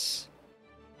Dace.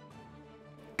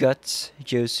 Guts,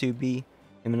 Josubi,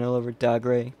 Emanuel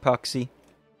Dagre, Proxy.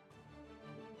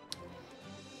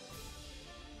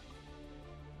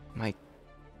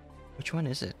 Which one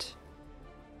is it?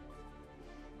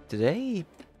 Did they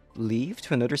leave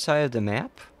to another side of the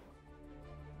map?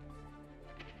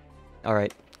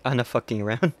 Alright, I'm not fucking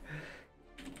around.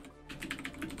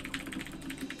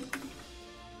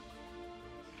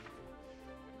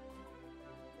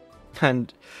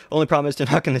 And only problem is they're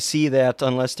not going to see that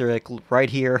unless they're like right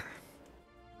here.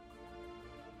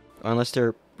 Unless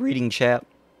they're reading chat.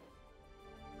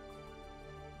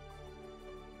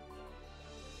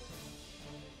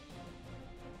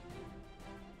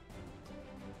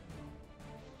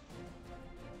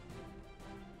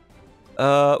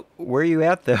 Where are you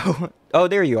at though? Oh,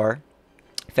 there you are.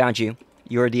 Found you.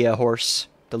 You're the horse.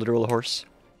 The literal horse.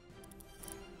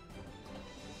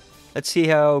 Let's see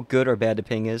how good or bad the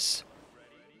ping is.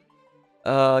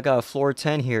 I got a floor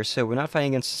 10 here, so we're not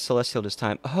fighting against Celestial this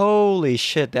time. Holy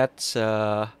shit, that's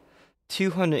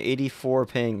 284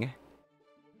 ping.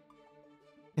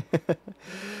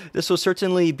 This will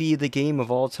certainly be the game of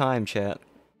all time, chat.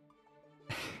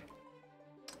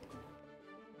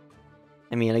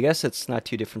 I mean, I guess it's not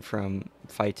too different from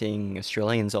fighting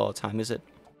Australians all the time, is it?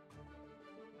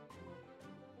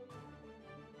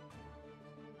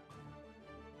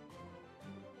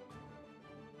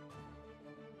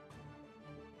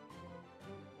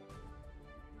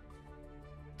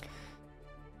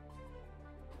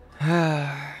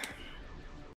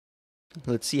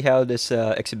 Let's see how this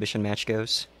exhibition match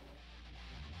goes.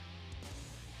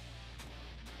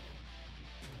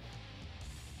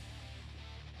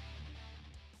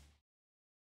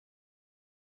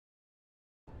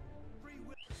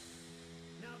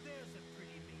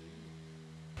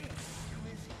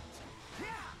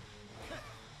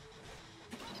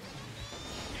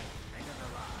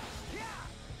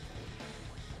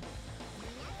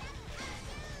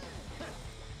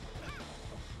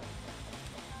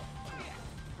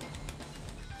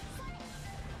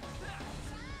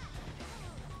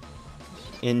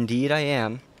 Indeed I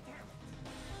am.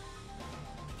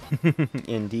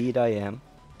 Indeed I am.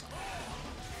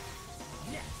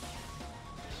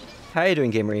 How you doing,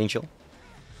 Gamer Angel?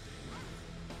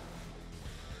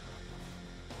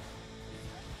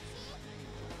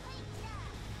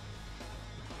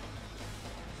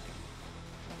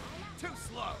 Too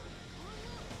slow.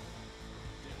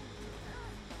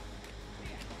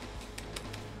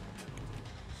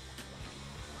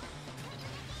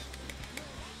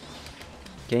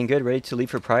 Getting good, ready to leave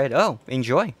for Pride? Oh,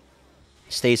 enjoy.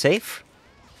 Stay safe.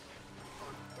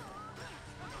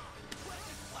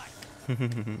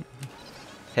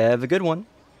 Have a good one.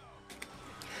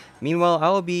 Meanwhile,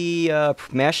 I'll be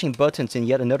mashing buttons in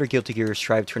yet another Guilty Gear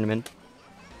Strive tournament.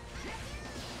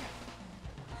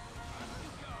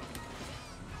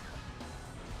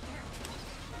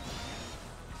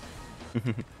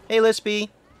 Hey, Lispy.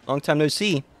 Long time no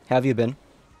see. How have you been?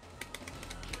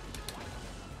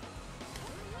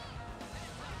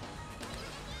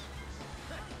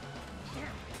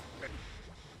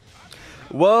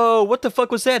 Whoa, what the fuck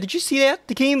was that? Did you see that?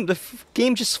 The game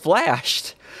just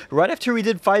flashed right after we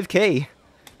did 5k.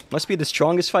 Must be the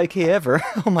strongest 5k ever.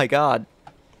 Oh my god.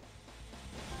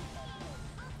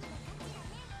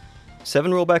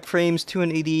 7 rollback frames,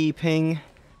 280 ping,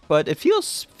 but it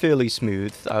feels fairly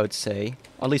smooth, I would say.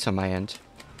 At least on my end.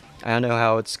 I don't know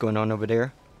how it's going on over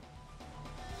there.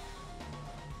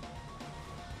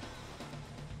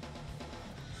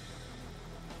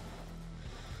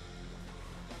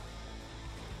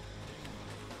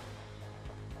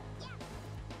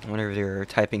 I wonder if they're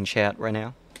typing chat right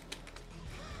now.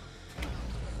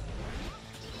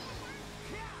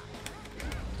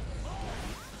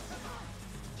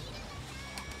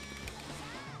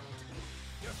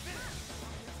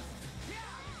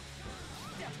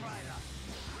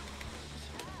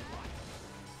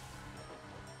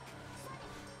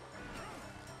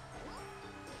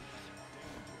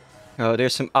 Oh,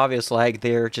 there's some obvious lag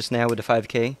there just now with the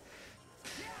 5k.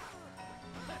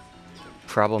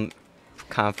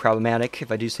 Kind of problematic, if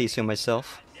I do say so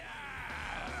myself.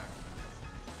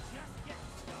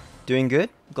 Doing good?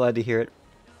 Glad to hear it.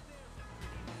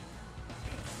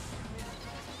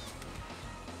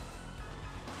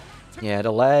 Yeah,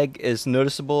 the lag is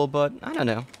noticeable, but I don't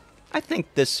know. I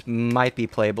think this might be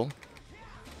playable.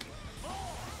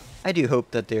 I do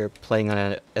hope that they're playing on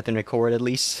an Ethernet cord at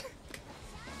least.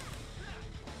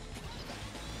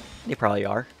 They probably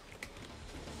are.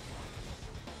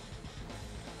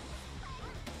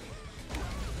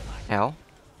 Ow.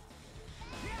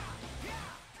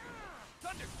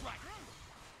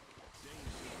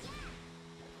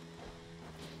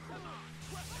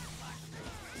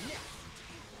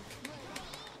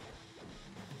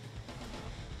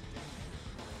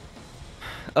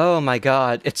 Oh my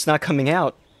god, it's not coming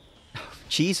out.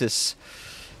 Jesus.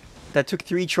 That took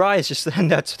 3 tries just then,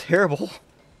 that's terrible.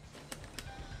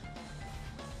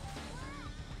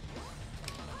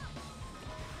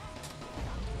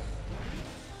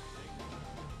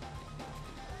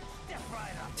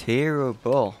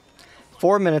 Terrible.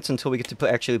 4 minutes until we get to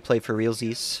actually play for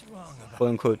realsies. Quote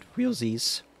unquote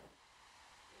realsies.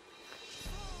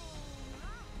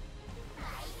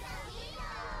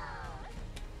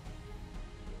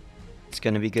 It's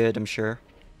gonna be good, I'm sure.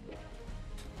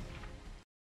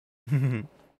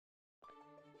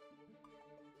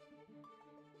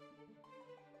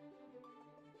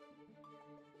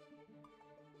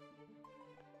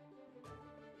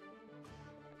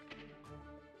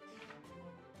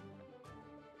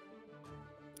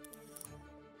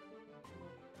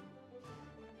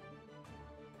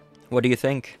 What do you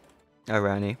think,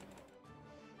 Rani?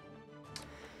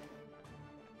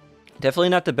 Definitely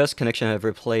not the best connection I've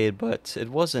ever played, but it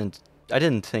wasn't... I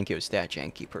didn't think it was that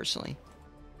janky, personally.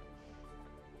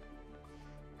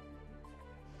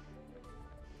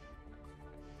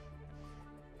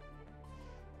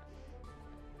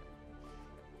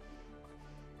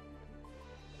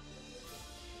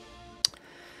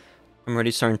 I'm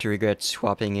already starting to regret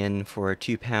swapping in for a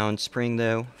 £2 spring,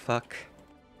 though. Fuck.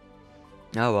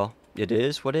 Oh well, it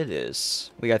is what it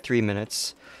is. We got 3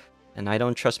 minutes, and I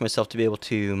don't trust myself to be able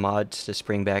to mod the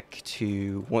spring back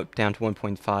to down to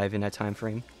 1.5 in that time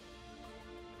frame.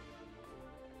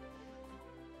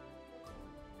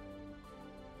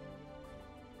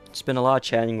 It's been a lot of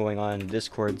chatting going on in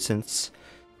Discord since.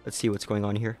 Let's see what's going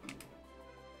on here.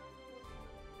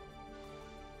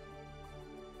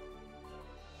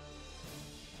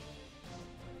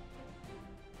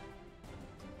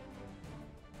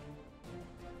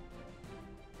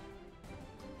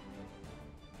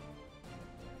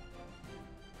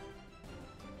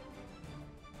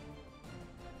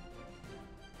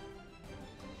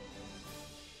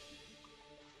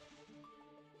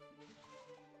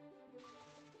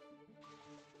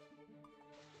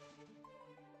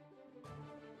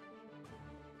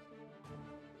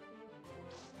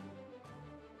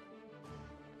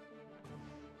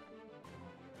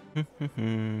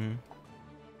 Hmm.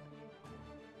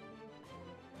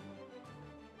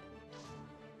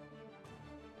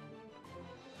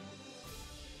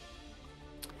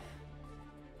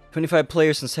 25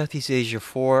 players in Southeast Asia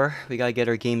 4. We gotta get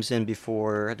our games in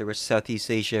before the rest of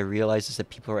Southeast Asia realizes that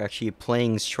people are actually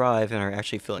playing Strive and are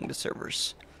actually filling the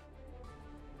servers.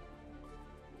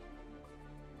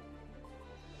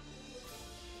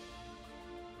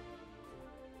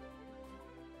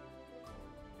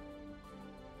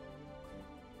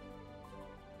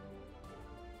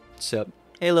 What's up?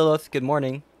 Hey Lilith, good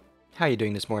morning. How are you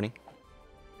doing this morning?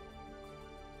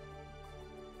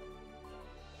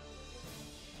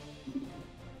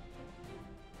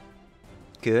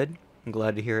 Good. I'm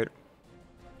glad to hear it.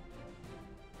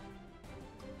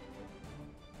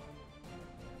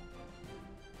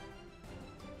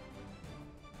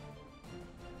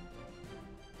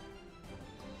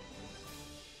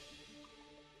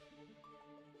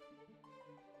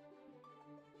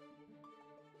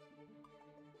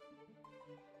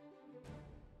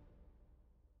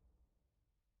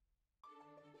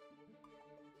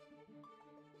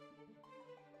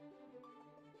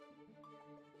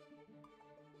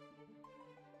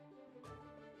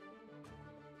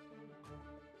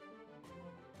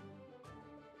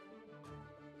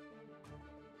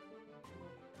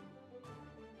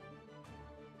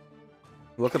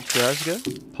 Welcome to Glasgow,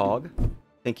 Pog.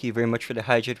 Thank you very much for the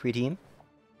hydrate redeem.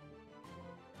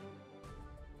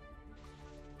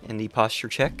 And the posture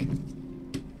check.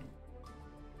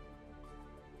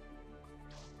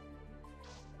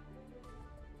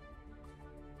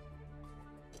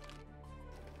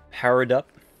 Powered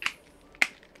up.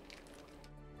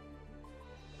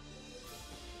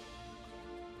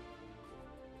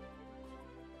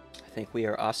 I think we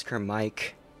are Oscar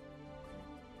Mike.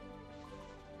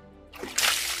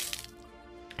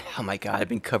 Oh my god, I've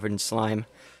been covered in slime.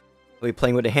 I'll be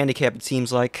playing with a handicap, it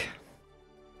seems like.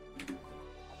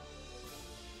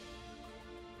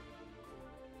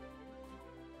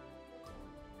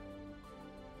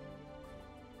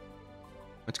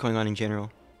 What's going on in general?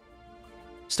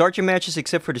 Start your matches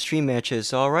except for the stream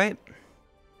matches, alright?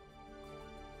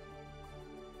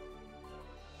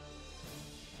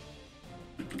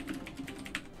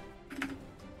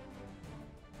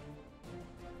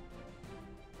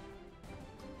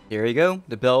 There you go.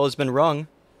 The bell has been rung.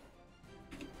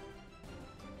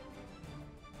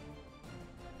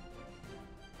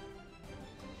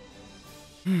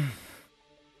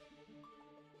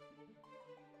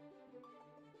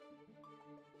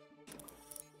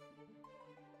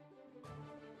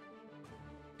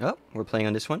 Oh, we're playing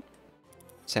on this one.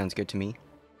 Sounds good to me.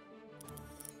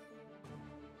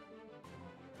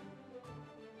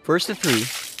 First of 3,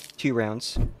 2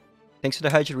 rounds. Thanks for the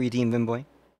hydrate redeem, Vimboy.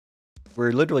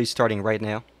 We're literally starting right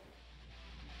now.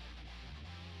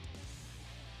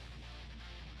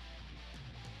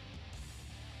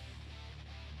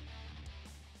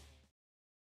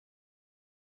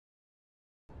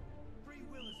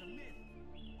 will is a myth.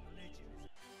 Religion is a...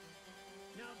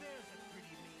 Now there's a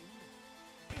pretty meme.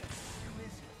 Who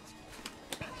is it?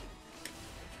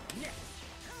 Next.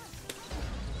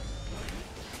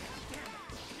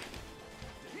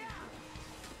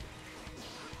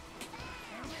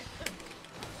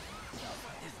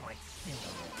 This might sting a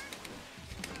little.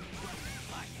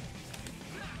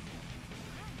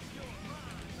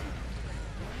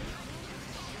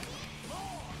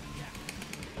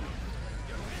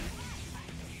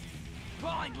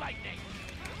 Falling lightning!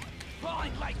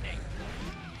 Falling lightning!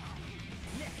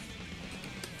 Next.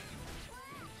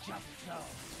 Just so.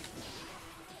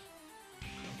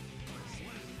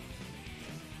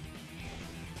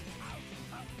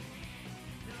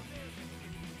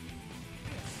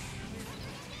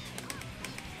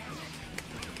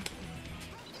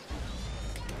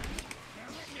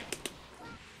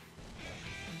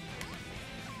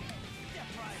 Step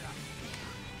right up.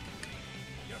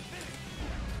 You're finished.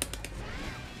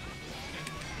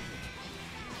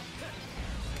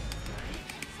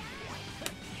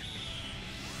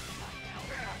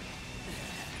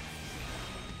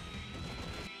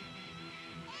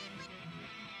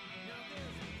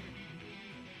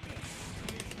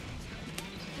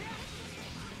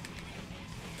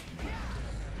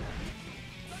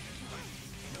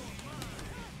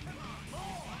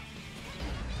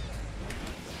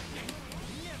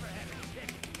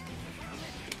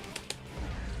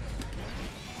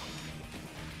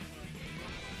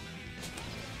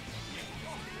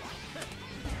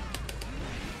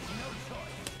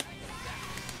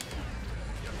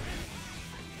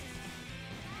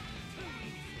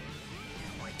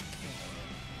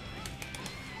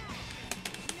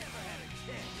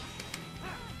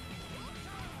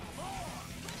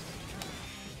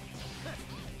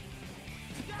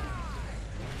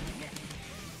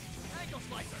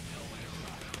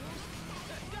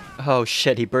 Oh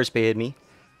shit, he burst baited me.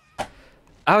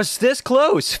 I was this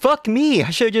close! Fuck me! I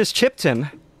should've just chipped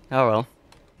him. Oh well.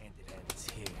 And it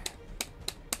ends here.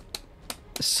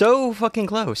 So fucking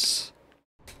close.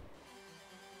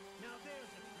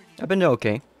 I've been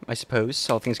okay, I suppose,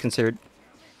 all things considered.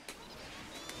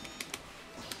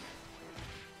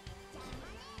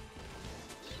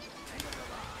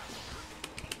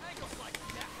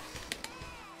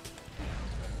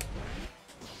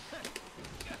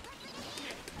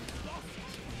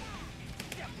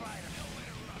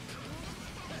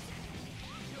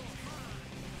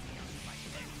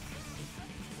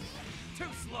 Too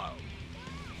slow.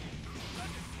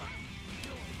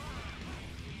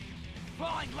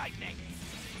 Falling lightning.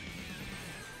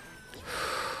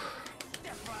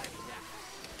 Step right.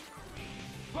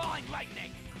 Falling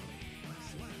lightning.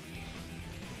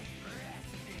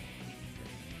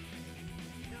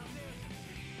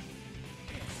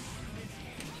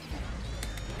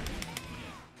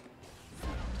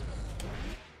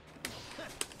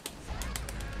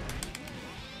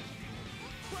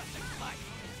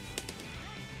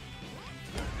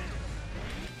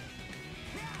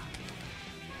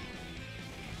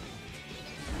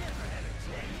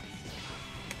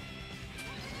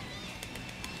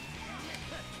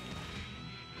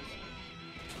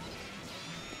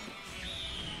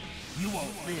 You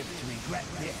won't live to regret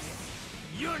this.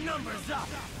 Your number's up.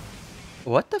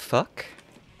 What the fuck?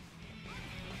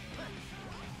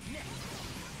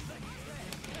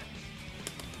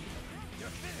 You're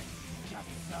finished.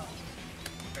 Just so.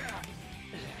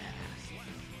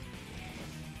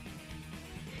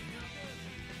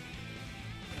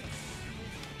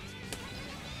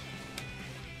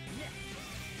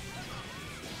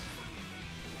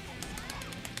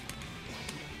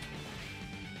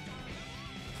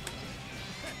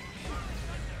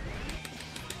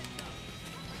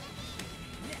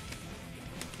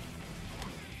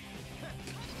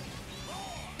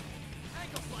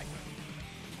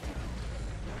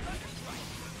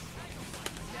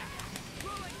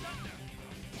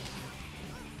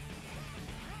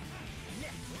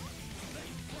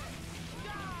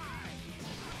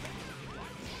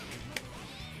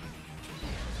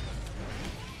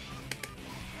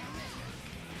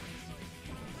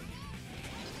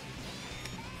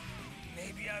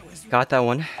 Got that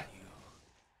one.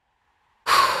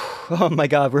 Oh my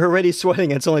god, we're already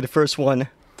sweating. It's only the first one.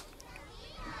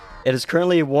 It is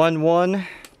currently 1-1.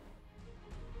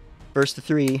 First to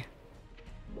 3.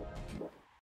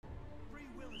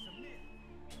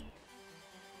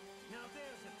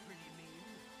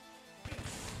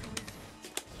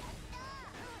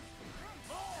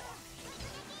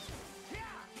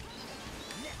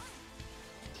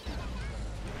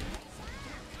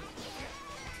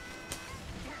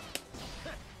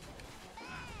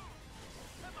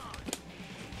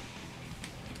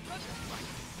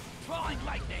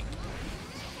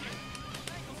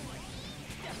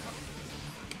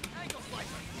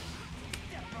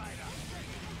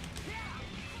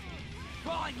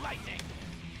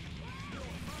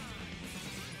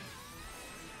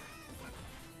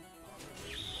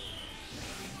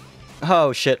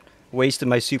 Oh shit. Wasted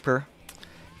my super.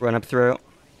 Run up throw.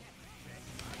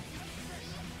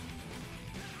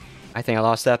 I think I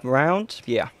lost that round.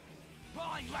 Yeah.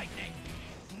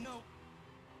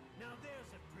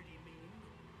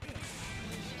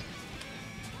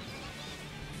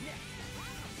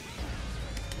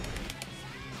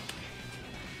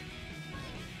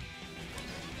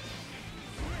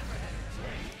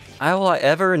 I will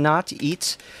ever not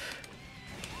eat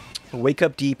Wake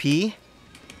Up DP?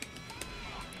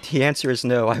 The answer is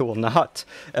no, I will not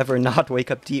ever not wake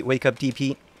up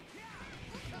DP.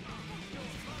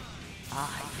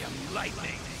 I am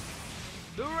lightning.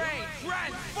 The rain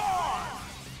transforms.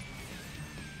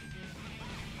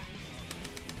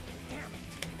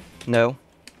 No.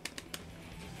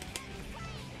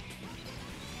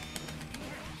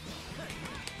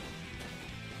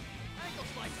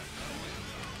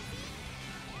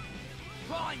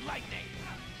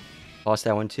 Lost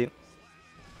that one too.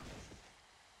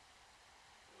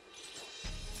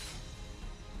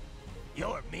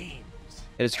 Your memes.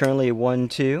 It is currently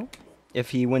 1-2. If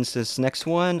he wins this next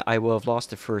one, I will have lost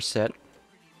the first set.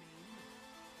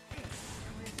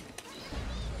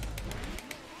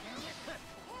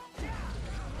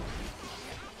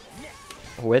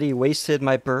 Already wasted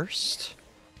my burst.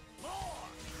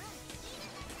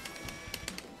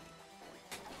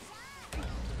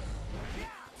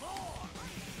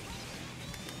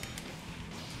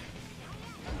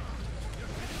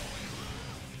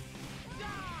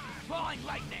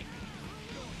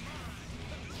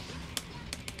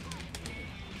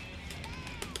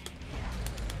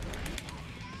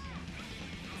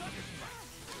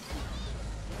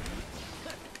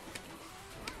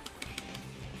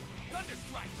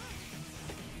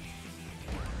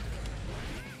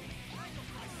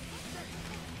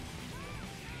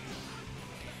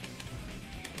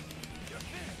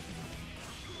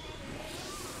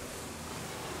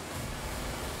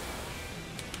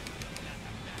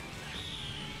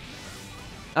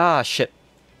 Ah, shit.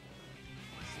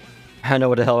 I know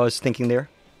what the hell I was thinking there.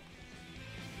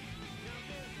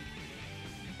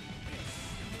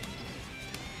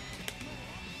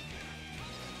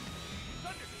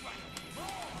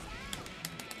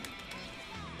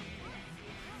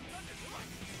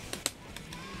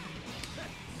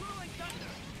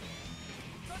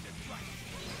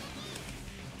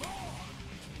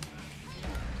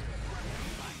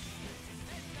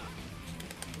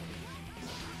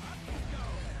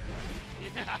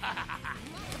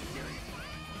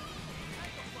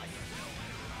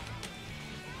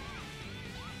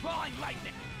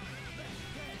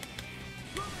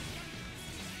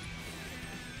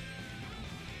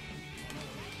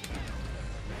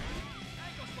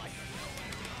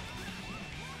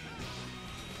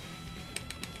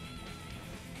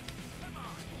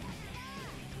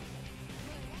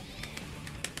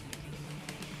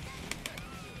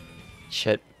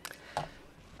 Shit.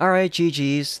 Alright,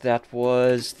 GG's. That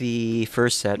was the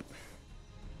first set.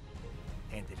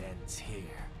 And it ends here.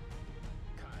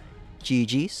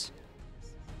 GG's.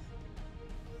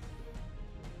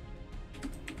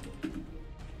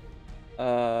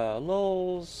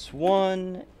 Lulz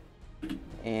 1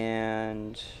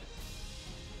 and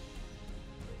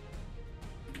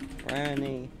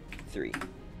Granny 3.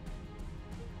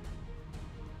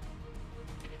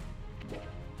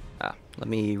 Let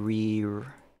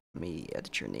me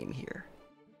edit your name here.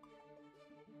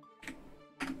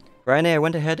 Ryan, I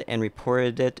went ahead and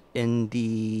reported it in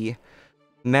the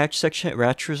match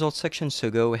results section,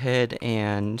 so go ahead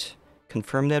and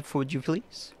confirm that, would you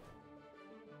please?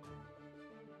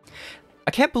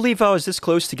 I can't believe I was this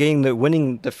close to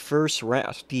winning the first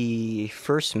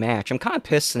match. I'm kind of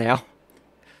pissed now.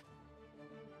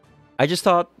 I just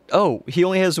thought, oh, he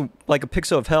only has like a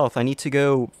pixel of health. I need to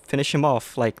go finish him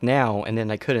off like now, and then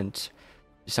I couldn't.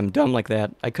 Just I'm dumb like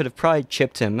that. I could have probably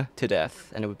chipped him to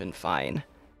death, and it would have been fine.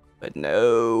 But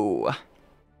no.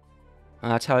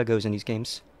 That's how it goes in these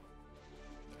games.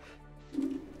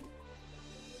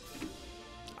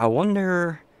 I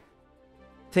wonder...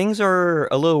 Things are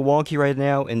a little wonky right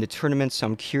now in the tournament, so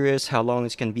I'm curious how long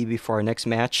it's going to be before our next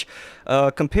match.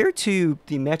 Compared to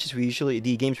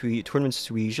the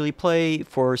tournaments we usually play,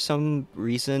 for some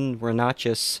reason we're not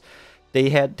just...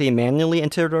 They manually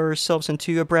entered ourselves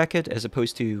into a bracket as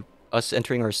opposed to us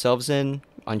entering ourselves in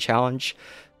on challenge.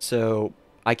 So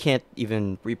I can't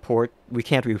even report... We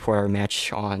can't report our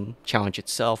match on challenge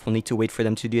itself. We'll need to wait for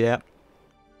them to do that.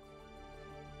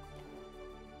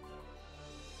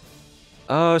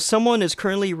 Someone is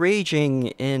currently raging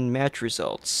in match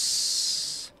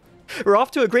results. We're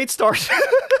off to a great start.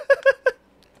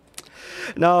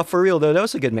 No, for real though, that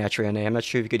was a good match, Rene. I'm not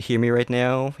sure if you could hear me right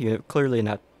now. You're clearly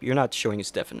not. You're not showing us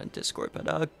definite in Discord,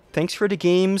 but thanks for the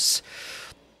games.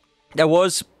 That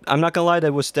was. I'm not gonna lie.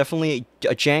 That was definitely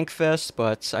a jank fest,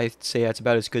 but I'd say that's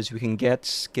about as good as we can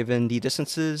get given the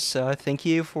distances. Thank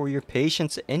you for your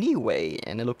patience anyway,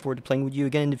 and I look forward to playing with you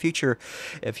again in the future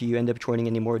if you end up joining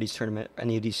any more of these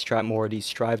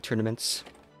Strive tournaments.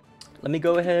 Let me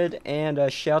go ahead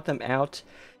and shout them out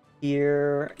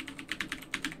here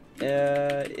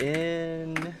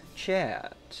in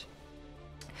chat.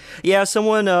 Yeah,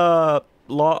 someone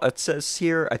it says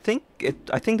here. I think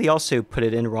they also put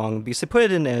it in wrong because they put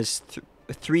it in as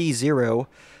 3-0.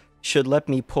 Should let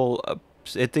me pull up.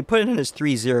 They put it in as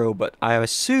 3-0, but I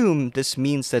assume this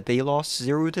means that they lost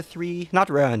 0-3. Not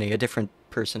Rane, a different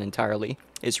person entirely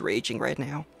is raging right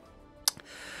now.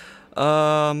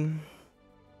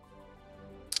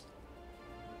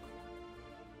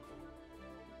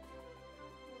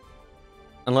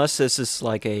 Unless this is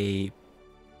like a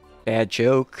bad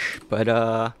joke, but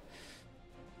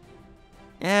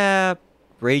yeah,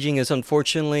 raging is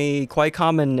unfortunately quite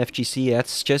common in FGC.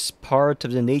 That's just part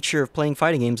of the nature of playing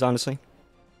fighting games, honestly.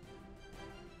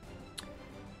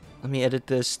 Let me edit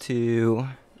this to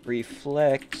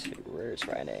reflect. Where's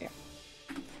Rene?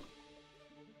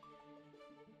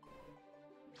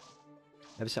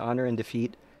 Have honor and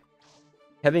defeat.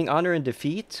 Having honor and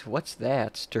defeat? What's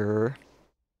that, Stir?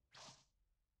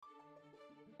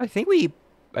 I think we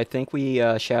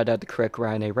shouted out the correct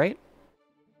Ryan, right?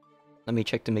 Let me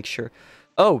check to make sure.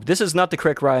 Oh, this is not the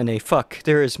correct Ryan. Fuck,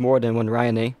 there is more than one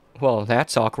Ryan. Well,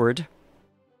 that's awkward.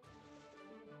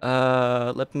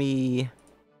 Let me...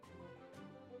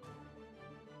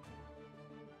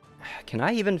 Can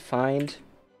I even find...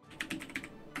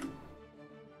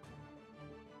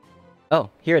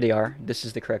 Oh, here they are. This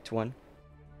is the correct one.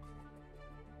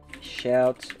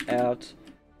 Shout out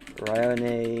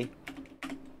Ryan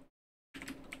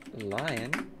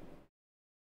Lion.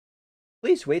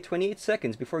 Please wait 28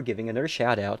 seconds before giving another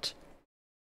shout out.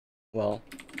 Well,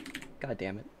 god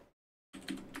damn it.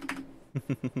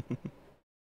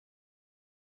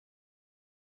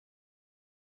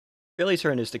 Billy's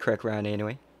turn is the correct round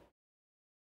anyway.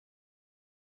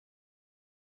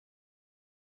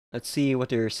 Let's see what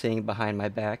they're saying behind my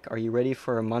back. Are you ready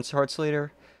for Monster Hearts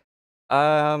later?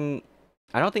 I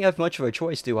don't think I have much of a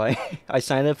choice, do I? I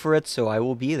signed up for it, so I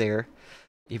will be there.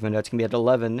 Even though it's gonna be at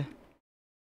 11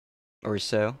 or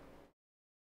so.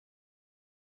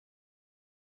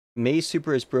 Maze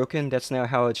Super is broken. That's now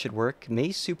how it should work.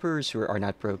 Maze Supers are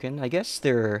not broken. I guess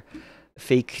they're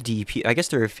fake DP. I guess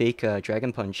they're fake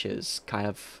Dragon Punches. Kind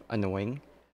of annoying.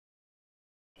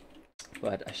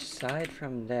 But aside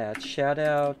from that, shout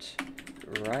out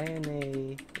Ryan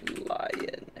A.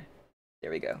 Lion.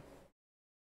 There we go.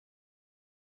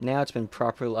 Now it's been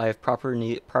properly. I have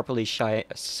properly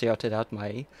shouted out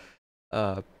my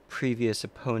previous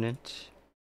opponent.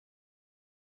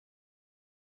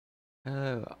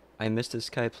 Oh, I missed a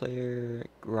Sky player.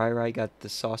 Rai got the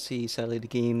saucy. Sadly, the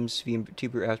game's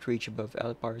VTuber outreach above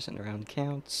out bars and around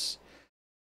counts.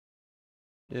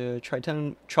 Try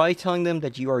telling them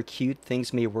that you are cute.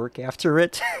 Things may work after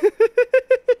it.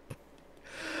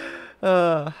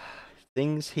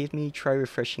 Things hate me. Try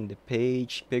refreshing the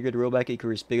page. Bigger the rollback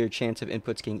equals bigger chance of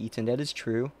inputs getting eaten. That is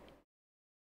true.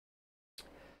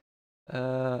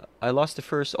 I lost the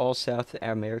first all South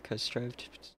America strive.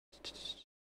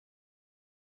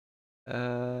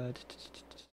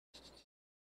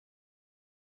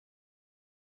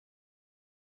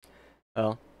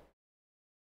 Oh.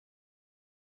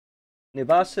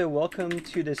 Nibasa, welcome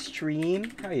to the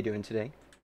stream. How are you doing today?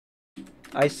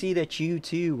 I see that you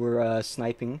too were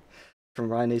sniping from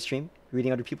Ryan's stream,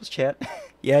 reading other people's chat.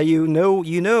 Yeah, you know.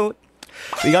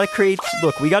 We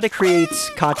gotta create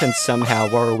content somehow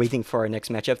while we're waiting for our next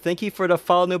matchup. Thank you for the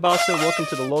follow, Nobasa. Welcome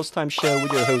to the Lulz Time Show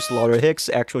with your host, Laura Hicks,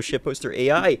 actual shitposter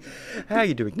AI. How are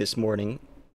you doing this morning?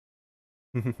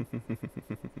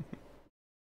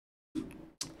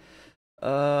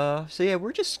 So yeah,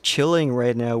 we're just chilling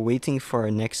right now, waiting for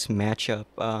our next matchup.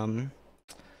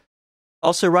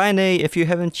 Also, Ryan A, if you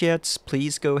haven't yet,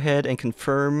 please go ahead and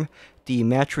confirm the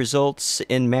match results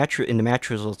in the match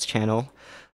results channel.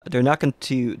 They're not going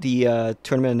to the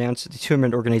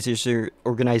tournament organizers are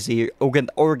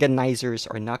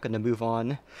not going to move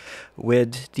on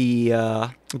with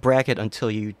the bracket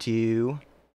until you do.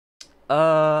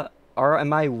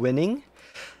 Am I winning?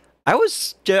 I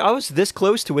was this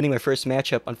close to winning my first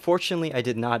matchup. Unfortunately, I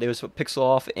did not. It was a pixel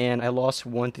off, and I lost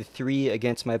 1-3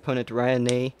 against my opponent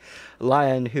Ryan A.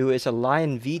 Lion, who is a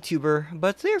Lion VTuber,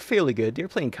 but they're fairly good. They're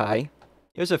playing Kai.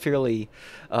 It was a fairly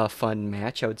fun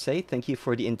match, I would say. Thank you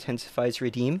for the Intensifies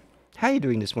Redeem. How are you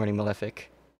doing this morning, Malefic?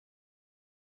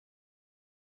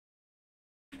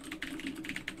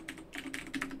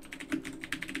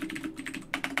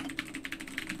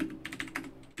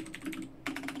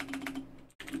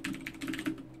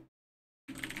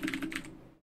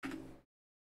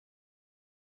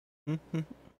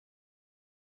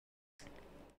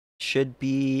 Should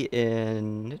be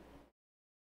in...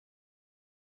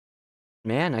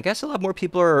 Man, I guess a lot more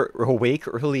people are awake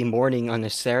early morning on a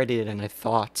Saturday than I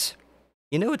thought.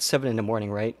 You know it's 7 in the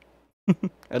morning, right?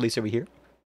 At least over here.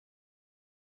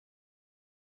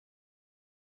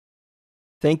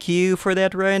 Thank you for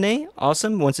that, Rene.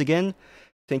 Awesome. Once again,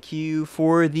 thank you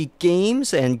for the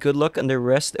games and good luck on the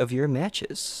rest of your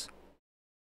matches.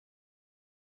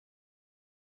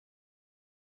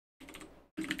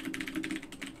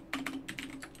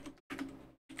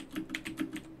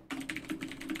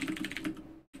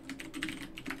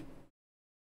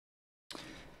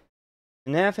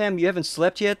 Navham, you haven't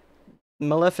slept yet?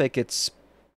 Malefic, it's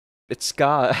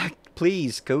God.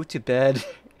 Please, go to bed.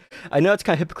 I know it's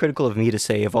kind of hypocritical of me to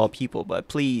say, of all people, but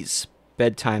please,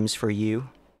 bedtime's for you.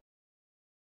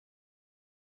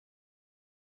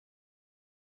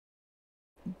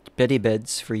 Betty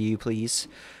beds for you, please.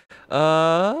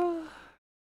 I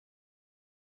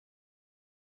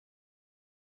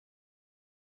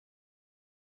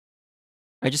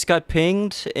just got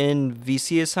pinged in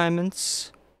VC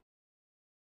assignments.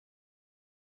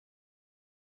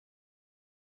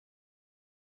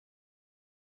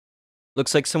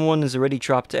 Looks like someone has already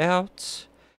dropped out.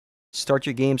 Start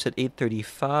your games at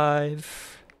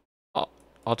 8:35.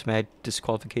 Automatic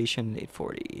disqualification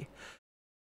 8:40.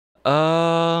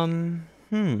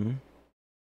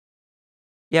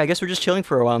 Yeah, I guess we're just chilling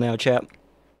for a while now, chat.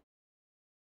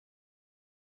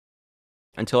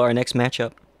 Until our next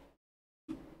matchup.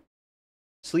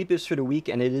 Sleep is for the week,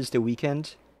 and it is the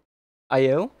weekend.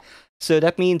 IO? So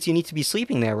that means you need to be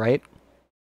sleeping there, right?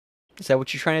 Is that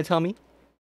what you're trying to tell me?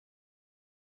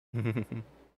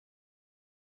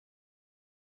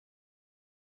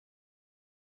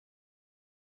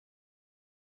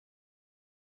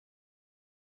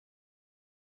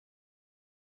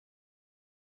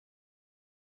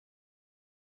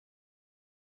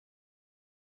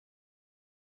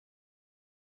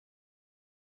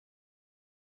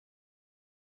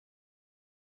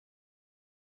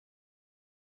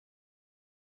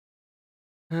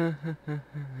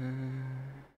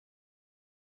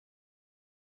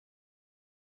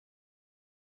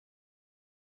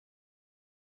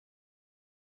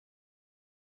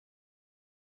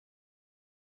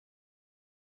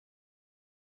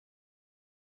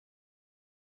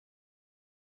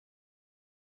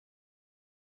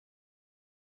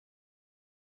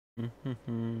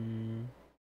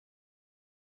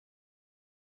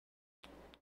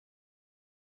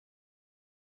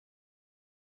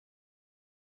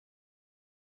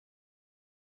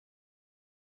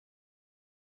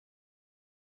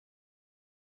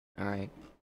 Alright.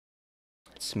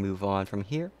 Let's move on from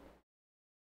here.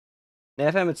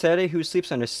 FM and Saturday, who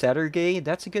sleeps on a Saturday?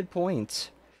 That's a good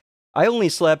point. I only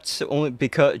slept only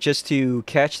because just to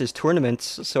catch this tournament,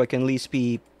 so I can at least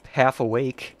be half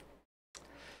awake.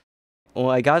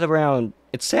 Well, I got around...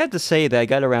 It's sad to say that I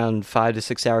got around 5 to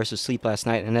 6 hours of sleep last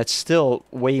night, and that's still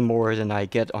way more than I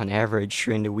get on average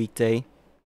during the weekday.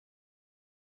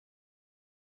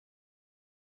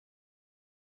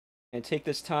 And take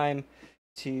this time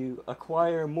to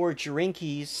acquire more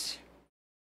drinkies.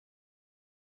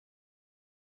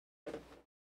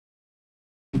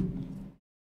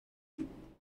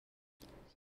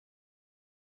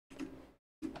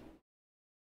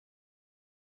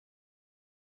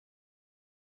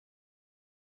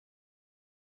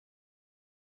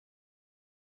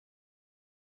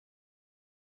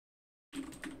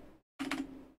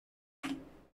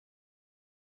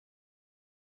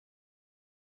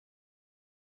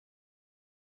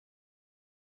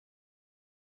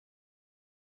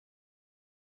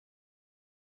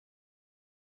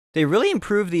 They really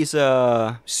improved these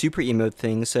super emote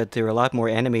things, that they're a lot more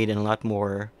animated and a lot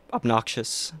more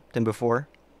obnoxious than before.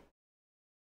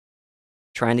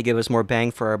 Trying to give us more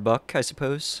bang for our buck, I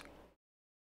suppose.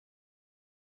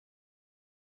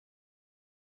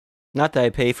 Not that I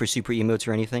pay for super emotes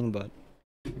or anything, but...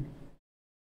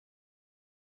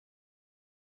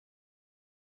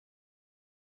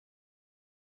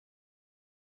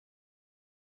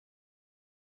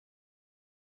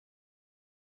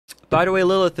 By the way,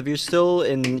 Lilith, if you're still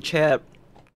in chat,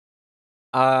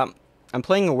 I'm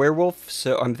playing a werewolf,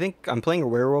 so I'm playing a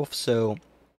werewolf, so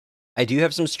I do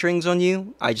have some strings on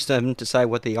you. I just haven't decided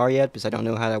what they are yet because I don't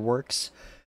know how that works.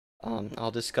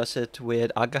 I'll discuss it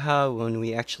with Agaha when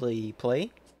we actually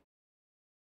play.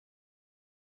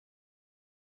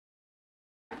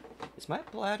 Is my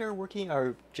bladder working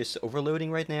or just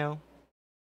overloading right now?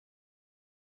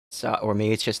 So, or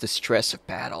maybe it's just the stress of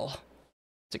battle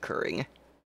that's occurring.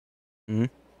 Hmm?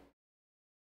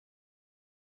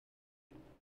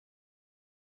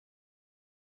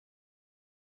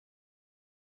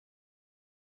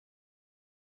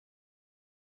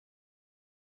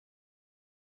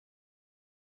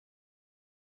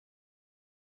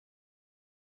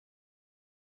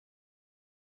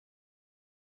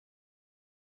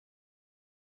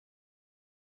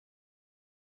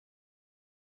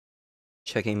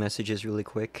 Checking messages really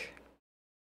quick.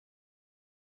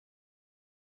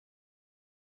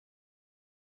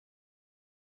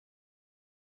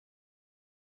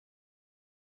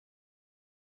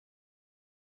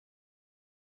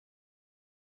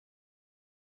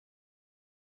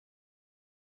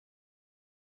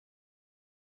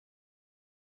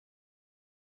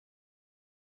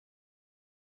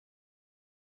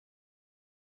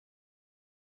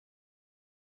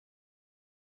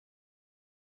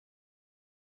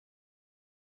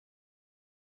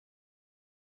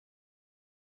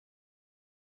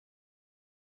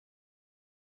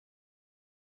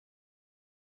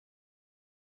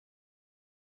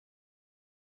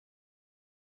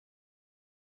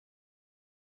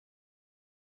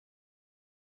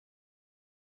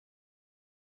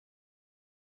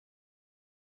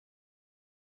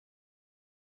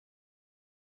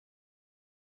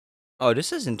 Oh,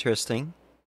 this is interesting.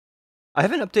 I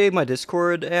haven't updated my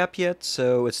Discord app yet,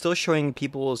 so it's still showing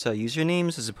people's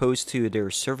usernames as opposed to their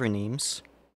server names.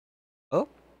 Oh,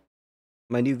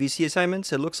 my new VC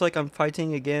assignments. It looks like I'm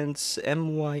fighting against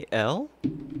MYL.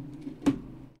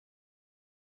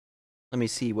 Let me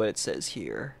see what it says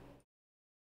here.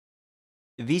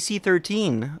 VC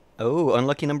 13. Oh,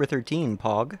 unlucky number 13,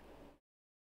 Pog.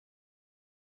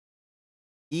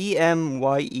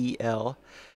 EMYEL.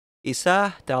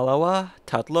 Isa, dalawa,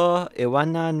 tatlo,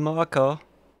 iwanan mo ako.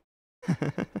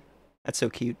 That's so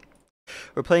cute.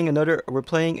 We're playing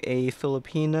a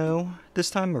Filipino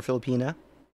this time, or Filipina.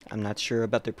 I'm not sure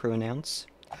about their pronouns,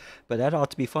 but that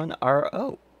ought to be fun.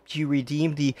 R-O. You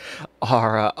redeemed the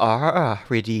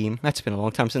redeem. That's been a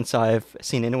long time since I've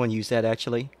seen anyone use that,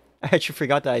 actually. I actually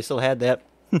forgot that I still had that.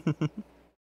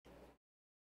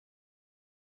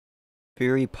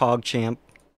 Very PogChamp.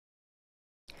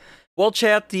 Well,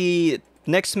 chat, the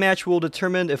next match will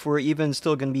determine if we're even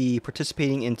still going to be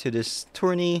participating into this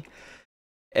tourney.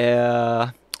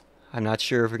 I'm not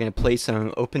sure if we're going to play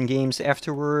some open games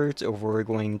afterwards, or if we're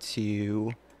going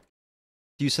to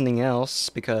do something else,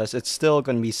 because it's still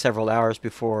going to be several hours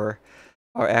before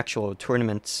our actual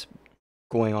tournament's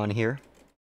going on here.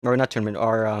 Or not tournament,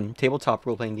 our tabletop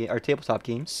role-playing game, our tabletop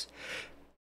games.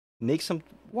 Make some...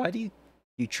 Why do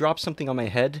you drop something on my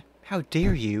head? How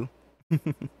dare you?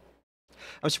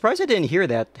 I'm surprised I didn't hear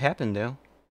that happen, though.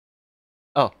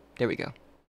 Oh, there we go.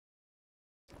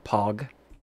 Pog.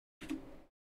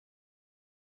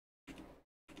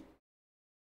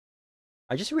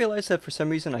 I just realized that for some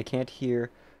reason I can't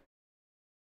hear...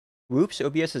 Whoops,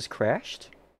 OBS has crashed?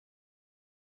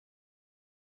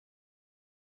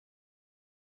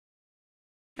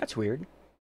 That's weird.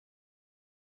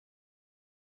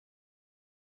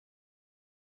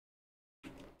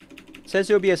 It says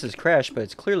OBS has crashed, but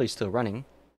it's clearly still running.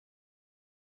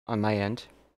 On my end.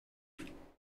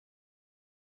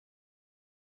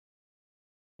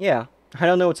 Yeah, I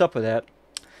don't know what's up with that.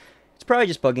 It's probably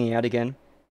just bugging out again.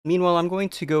 Meanwhile, I'm going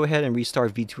to go ahead and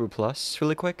restart VTuber Plus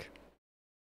really quick.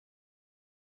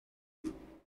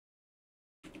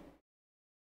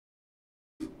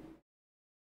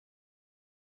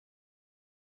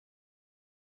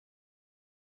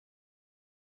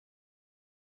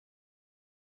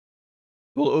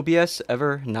 Will OBS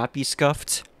ever not be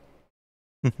scuffed?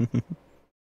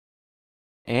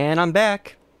 And I'm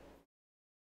back.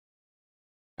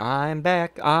 I'm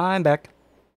back. I'm back.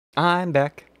 I'm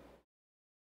back.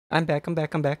 I'm back. I'm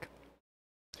back. I'm back.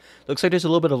 Looks like there's a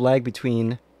little bit of lag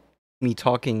between me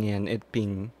talking and it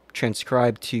being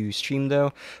transcribed to stream,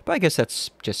 though. But I guess that's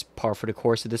just par for the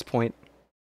course at this point.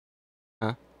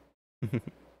 Huh?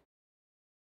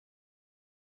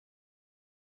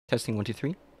 Testing 1, 2,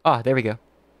 3. Ah, there we go.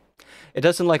 It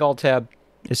doesn't like alt tab.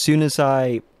 As soon as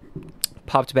I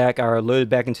popped back or loaded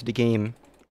back into the game,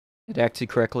 it acted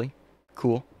correctly.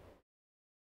 Cool.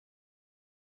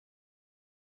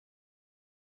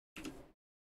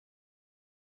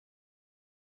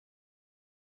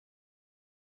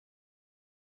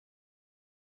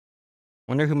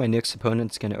 Wonder who my next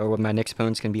opponent's gonna, or what my next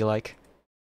opponent's gonna be like.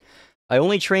 I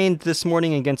only trained this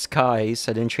morning against Kai,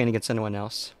 so I didn't train against anyone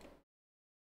else.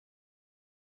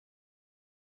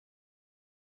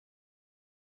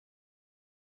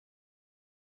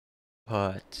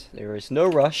 But there is no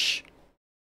rush.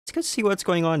 Let's go see what's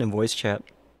going on in voice chat.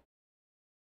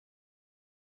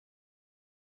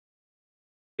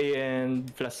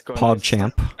 And Flascon.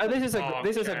 PogChamp. This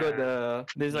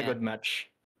is a good match.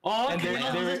 Oh, And can we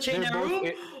not use a chain arrow?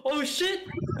 Oh shit!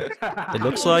 It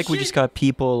looks like we just got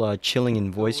people chilling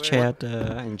in voice chat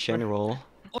in general,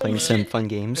 playing some fun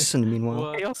games in the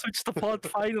meanwhile. Hey, I'll switch the pod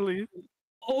finally.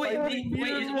 Oh wait,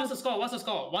 what's the score? What's the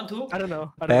score? 1-2? I don't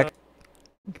know.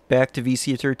 Back to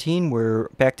VC13. We're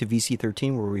back to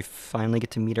VC13 where we finally get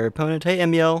to meet our opponent. Hey,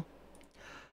 Emiel.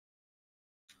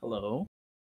 Hello.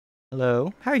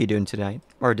 Hello. How are you doing tonight?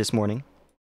 Or this morning?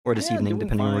 Or this evening,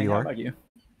 depending on where you How are. about you?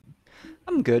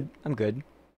 I'm good. I'm good.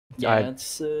 Yeah,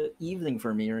 it's evening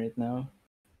for me right now.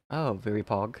 Oh, very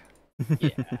pog. Yeah.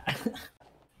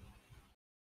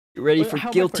 You ready Well, for how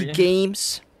about guilty for you?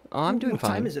 games? Oh, I'm doing What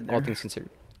fine. time is it All there? things considered.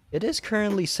 It is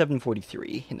currently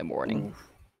 7:43 in the morning.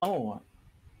 Oh,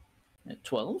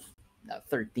 12?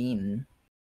 13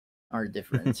 are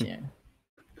difference, yeah.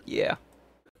 Yeah.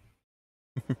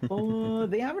 Oh,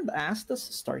 they haven't asked us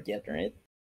to start yet, right?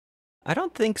 I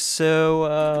don't think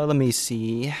so. Let me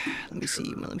see. Let me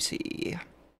see.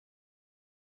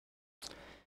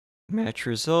 Match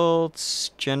results,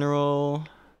 general.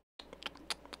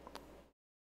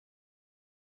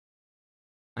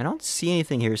 I don't see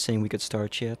anything here saying we could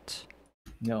start yet.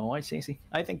 No, I see.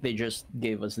 I think they just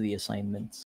gave us the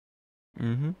assignments.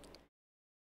 Mm-hmm.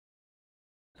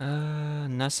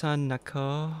 Nasan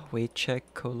nako. Wait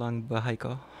check ko lang bahay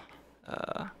ko.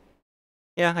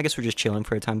 Yeah, I guess we're just chilling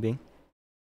for the time being.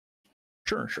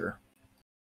 Sure.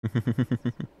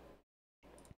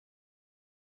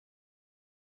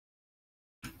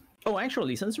 Oh,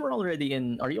 actually, since we're already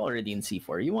in, are you already in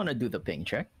C4? You want to do the ping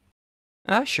check?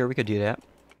 Sure, we could do that.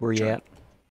 Where you at?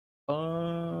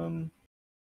 Are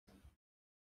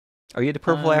you the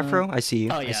purple afro? I see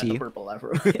you. Oh yeah, I see the you. purple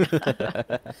afro.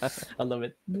 I love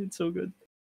it. It's so good.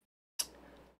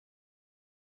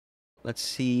 Let's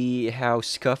see how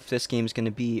scuffed this game's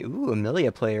gonna be. Ooh,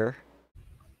 Amelia player.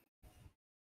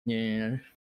 Yeah.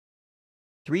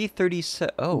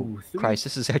 337. Oh, Ooh, Christ,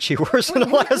 this is actually worse than the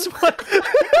last one.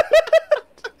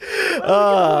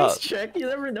 Always check. You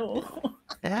never know.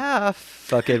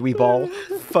 Fuck it, we ball.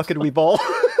 Fuck it, we ball.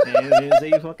 There's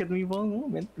a fucking Weevil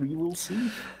moment. We will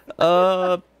see.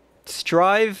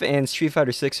 Strive and Street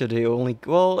Fighter 6 are the only.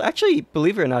 Well, actually,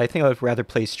 believe it or not, I think I would rather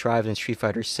play Strive than Street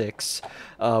Fighter 6.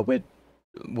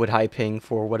 With high ping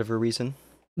for whatever reason.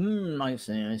 I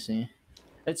see.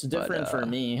 It's different for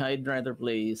me. I'd rather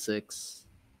play 6.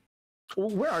 Well,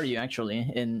 where are you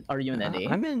actually? Are you in NA?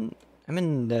 I'm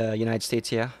in the United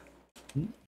States, yeah.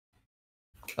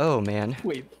 Oh man.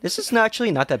 Wait. This is actually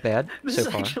not that bad This so is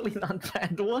far. actually not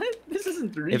bad. What? This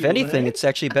isn't real. If anything, right? it's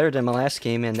actually better than my last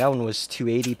game, and that one was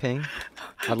 280 ping.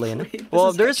 Oddly enough. Wait,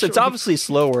 Well, this is it's obviously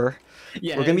slower.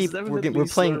 Yeah, we're gonna be it's definitely we're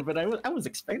playing. slower, but I was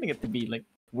expecting it to be like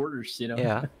worse, you know.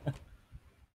 Yeah.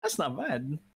 That's not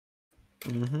bad.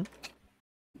 Mm-hmm.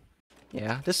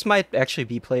 Yeah, this might actually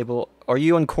be playable. Are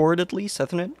you on cord at least,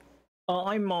 Ethernet?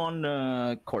 I'm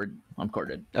on cord. I'm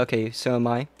corded. Okay, so am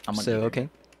I. I'm on So Ether. okay.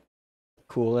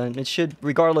 Cool, and it should,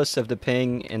 regardless of the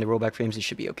ping and the rollback frames, it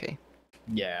should be okay.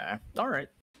 Yeah. All right.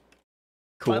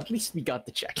 Cool. Well, at least we got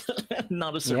the check.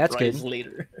 Not a Yeah, that's good. surprise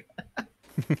later.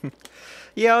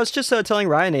 Yeah, I was just telling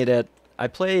Ryan that I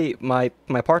play. My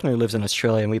partner lives in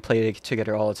Australia, and we play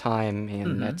together all the time,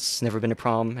 and that's never been a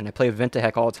problem. And I play with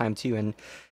Ventahack all the time too, and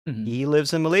he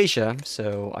lives in Malaysia,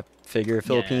 so I figure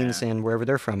Philippines and wherever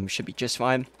they're from should be just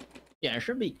fine. Yeah,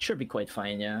 should be quite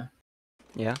fine. Yeah.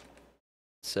 Yeah.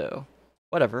 So,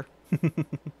 whatever.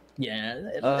 Yeah,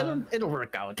 it'll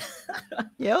work out.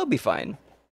 Yeah, it'll be fine.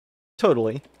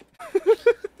 Totally.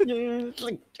 Yeah,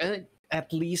 like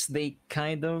at least they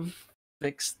kind of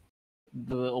fixed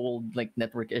the old like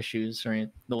network issues, right?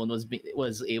 No one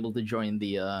was able to join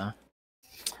the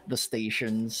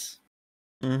stations.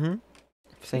 Mm-hmm.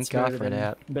 Thank It's God better for than-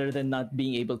 that. Better than not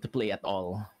being able to play at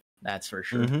all. That's for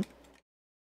sure.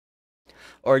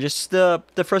 Or just the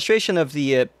frustration of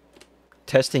the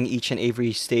testing each and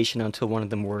every station until one of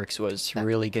them works was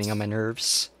really getting on my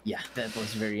nerves. Yeah, that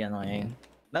was very annoying.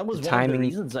 That was The one of timing- the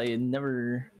reasons I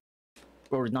never,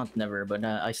 or not never, but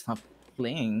I stopped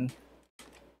playing.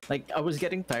 Like, I was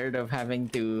getting tired of having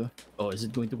to, oh, is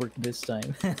it going to work this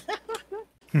time?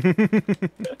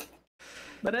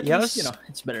 But at least, you know,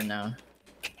 it's better now.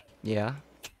 Yeah.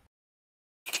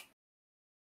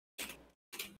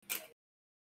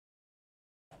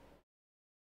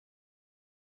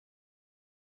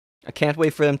 I can't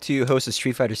wait for them to host a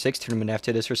Street Fighter 6 tournament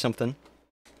after this or something.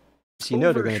 So you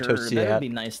know they're for going to sure. toast you That would that. be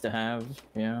nice to have.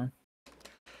 Yeah.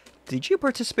 Did you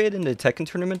participate in the Tekken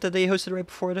tournament that they hosted right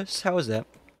before this? How was that?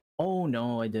 Oh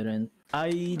no, I didn't.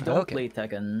 I don't Okay. play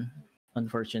Tekken,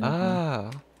 unfortunately.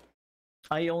 Ah,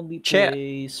 I only Chat.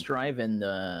 play Strive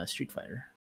and Street Fighter.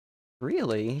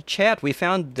 really? Chat, we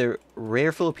found the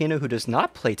rare Filipino who does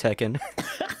not play Tekken.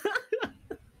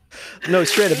 No,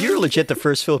 straight up, you're legit the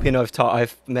first Filipino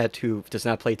I've met who does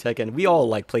not play Tekken. We all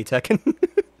like play Tekken.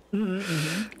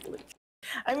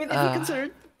 I mean, if you consider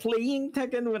playing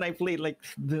Tekken when I played like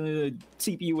the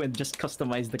CPU and just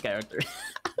customize the character.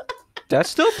 That's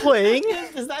still playing.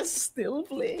 Is that still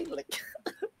playing? Like,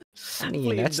 I mean,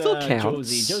 played, that still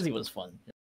counts. Josie was fun.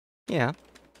 Yeah.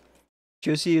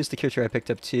 Josie is the character I picked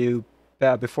up too.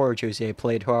 Before Josie, I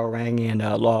played Huarang and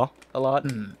Law a lot.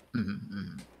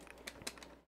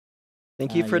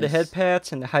 Thank you for the head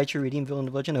pats and the Hydra reading Villain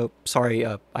of Legend. Oh, sorry,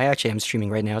 I actually am streaming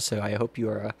right now, so I hope you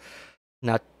are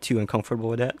not too uncomfortable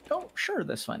with that. Oh, sure,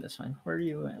 that's fine, that's fine. Where are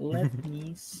you at? Let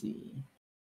me see.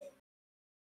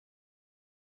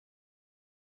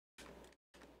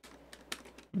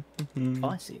 Oh,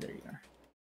 I see, there you are.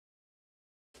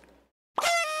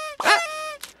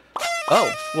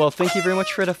 Oh, well, thank you very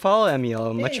much for the follow,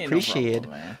 Emil. Much Hey, no appreciated.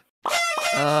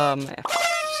 problem, man.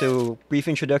 So, brief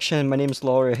introduction. My name is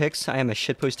Laura Hicks. I am a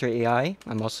shitposter AI.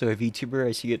 I'm also a VTuber,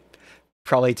 as you could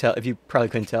probably tell, if you probably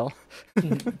couldn't tell.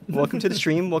 Welcome to the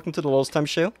stream. Welcome to the Lulz Time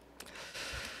Show.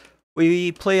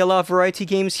 We play a lot of variety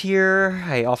games here.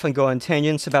 I often go on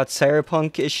tangents about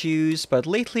cyberpunk issues, but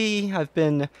lately I've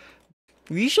been...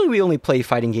 Usually we only play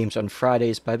fighting games on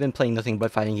Fridays, but I've been playing nothing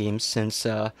but fighting games since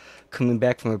coming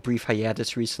back from a brief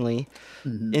hiatus recently.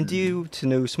 And due to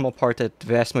no small part that the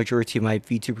vast majority of my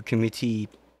VTuber community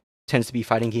tends to be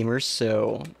fighting gamers,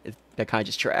 so that kind of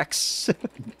just tracks.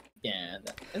 Yeah,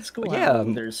 it's cool. But How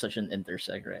yeah, there's such an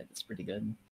intersect, right? It's pretty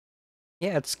good.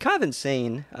 Yeah, it's kind of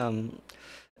insane.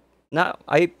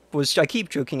 I keep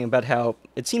joking about how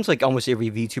it seems like almost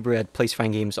every VTuber that plays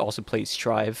fighting games also plays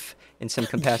Strive in some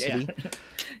capacity.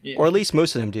 Yeah. Or at least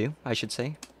most of them do, I should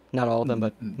say. Not all of them,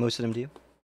 but most of them do.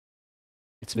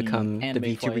 It's become the Anime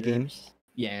VTuber game. fighters.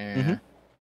 Yeah.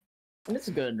 And it's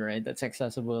good, right? That's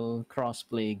accessible,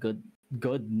 crossplay, good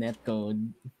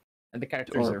netcode. And the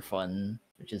characters are fun,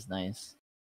 which is nice.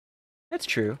 That's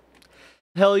true.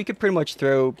 Hell, you could pretty much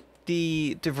throw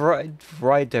the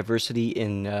varied diversity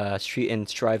in Street and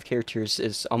Strive characters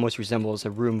is almost resembles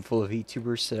a room full of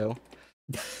VTubers. So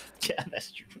yeah,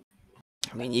 that's true.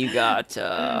 I mean, you got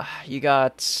you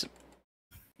got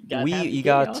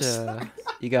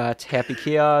Happy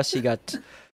Chaos. You got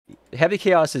Happy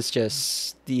Chaos is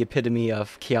just the epitome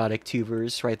of chaotic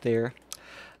tubers right there.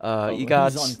 You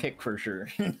got he's on kick for sure.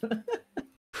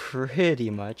 Pretty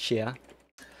much, yeah.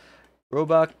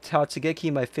 Robot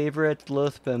Tatsugeki, my favorite.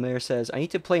 Lilith Bamir says, I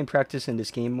need to play and practice in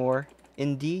this game more.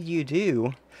 Indeed you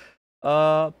do.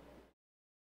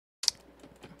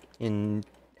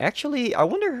 Actually, I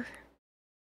wonder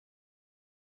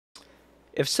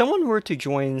if someone were to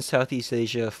join Southeast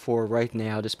Asia for right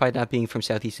now, despite not being from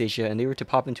Southeast Asia, and they were to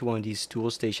pop into one of these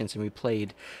dual stations and we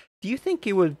played, do you think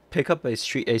it would pick up a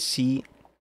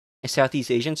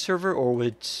Southeast Asian server, or would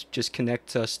it just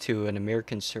connect us to an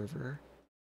American server?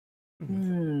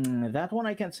 That one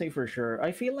I can't say for sure.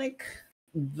 I feel like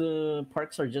the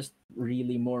parks are just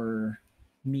really more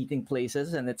meeting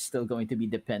places, and it's still going to be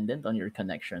dependent on your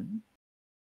connection.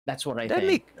 That's what I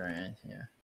think. Right? Yeah.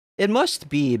 It must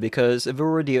be, because if it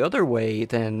were the other way,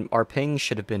 then our ping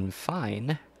should have been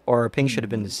fine, or our ping should have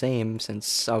been the same,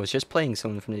 since I was just playing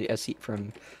someone from the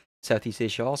from Southeast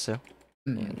Asia also.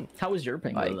 And how was your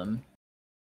ping with them?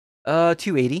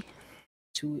 280.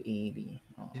 280.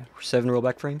 Oh. Yeah, 7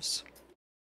 rollback frames.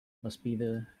 Must be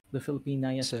the Philippine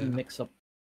ISP mix-up.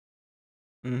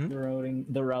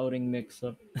 The routing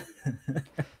mix-up.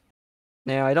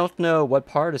 Now, I don't know what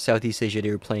part of Southeast Asia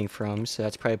they were playing from, so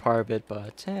that's probably part of it,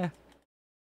 but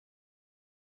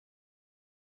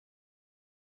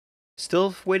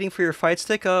Still waiting for your fight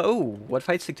stick? What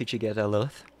fight stick did you get,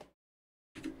 Lilith?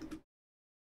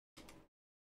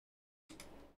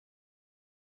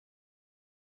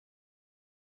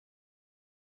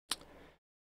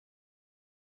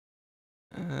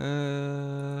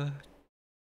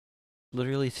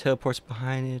 Literally teleports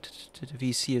behind it to the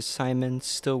VC assignment.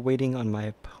 Still waiting on my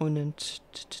opponent.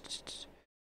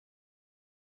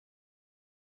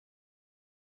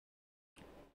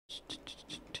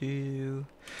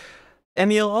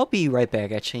 Emil, I'll be right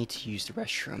back. I actually need to use the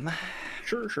restroom.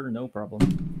 Sure, no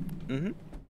problem.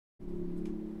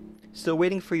 Still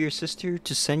waiting for your sister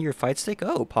to send your fight stick?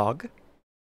 Oh, Pog.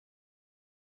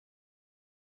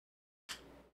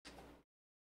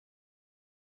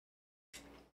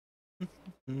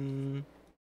 Mm.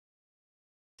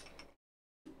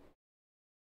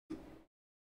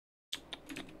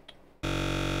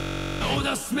 Oh,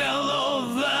 the smell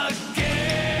of the game!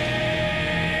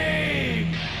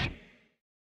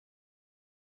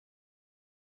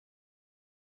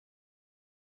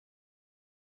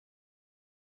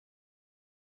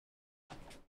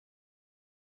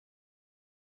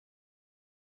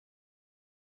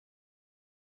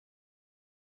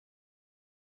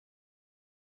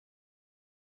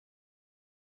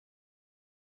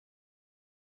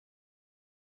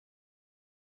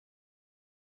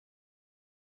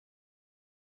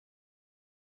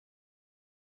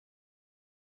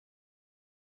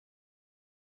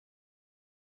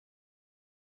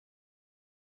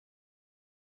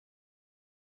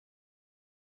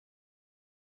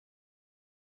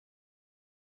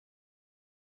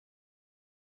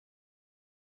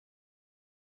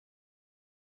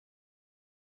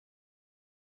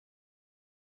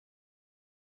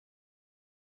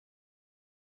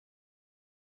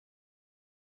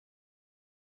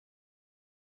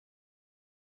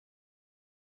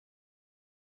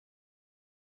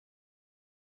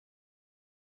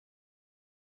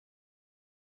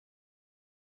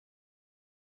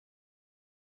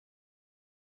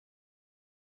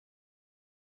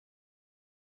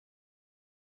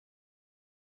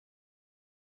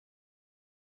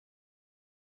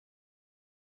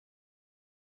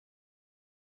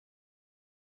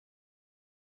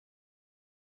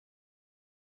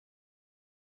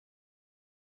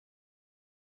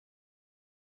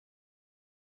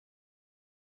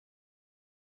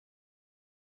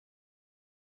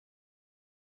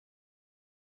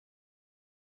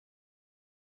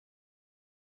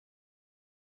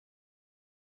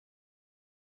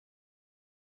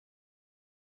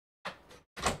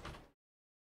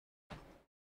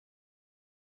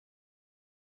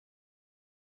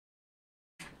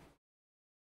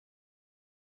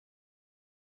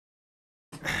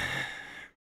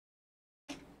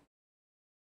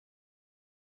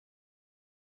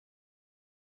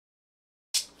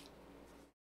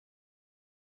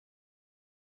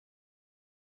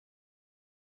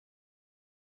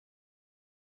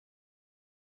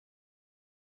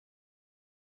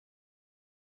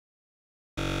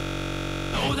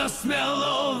 Oh, the smell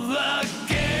of the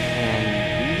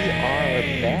game! We are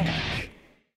back.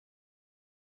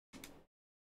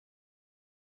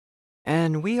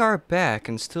 And we are back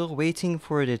and still waiting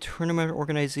for the tournament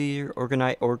organizers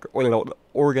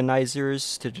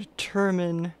to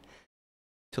determine,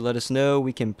 to let us know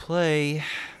we can play.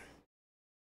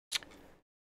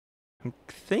 I'm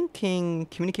thinking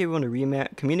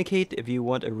communicate if you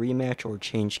want a rematch or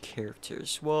change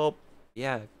characters. Well,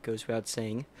 yeah, it goes without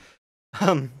saying.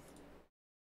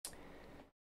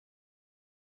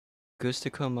 Gusto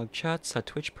ko mag-chat sa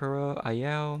Twitch pero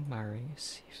ayaw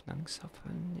ma-receive ng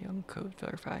cellphone yung code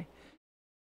verify.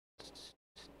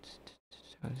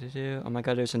 Oh my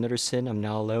god, there's another sin. I'm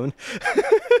now alone.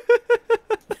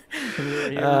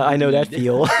 I know that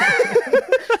feel.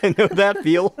 I know that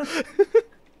feel.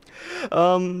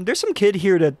 There's some kid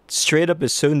here that straight up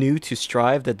is so new to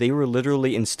Strive that they were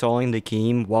literally installing the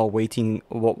game while waiting,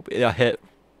 while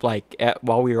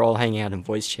we were all hanging out in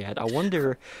voice chat. I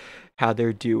wonder how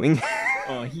they're doing.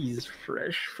 Oh, he's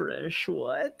fresh.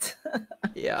 What?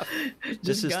 Yeah, this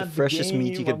Just is the got freshest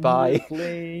meat you game, could I'm here buy. to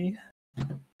play.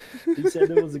 He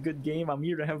said it was a good game. I'm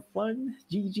here to have fun.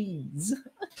 GG's.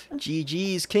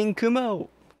 GG's, King Kumo.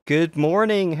 Good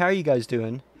morning. How are you guys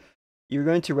doing? You're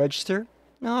going to register?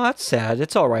 No, that's sad.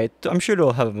 It's all right. I'm sure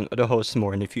they'll host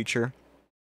more in the future.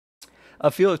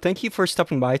 Thank you for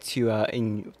stopping by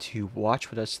to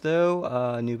watch with us, though.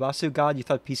 Nubasu, God, you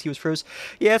thought PC was froze?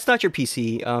 Yeah, it's not your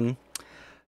PC.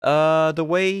 The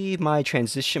way my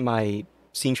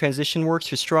scene transition works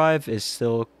for Strive is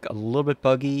still a little bit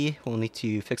buggy. We'll need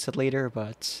to fix it later,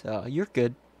 but you're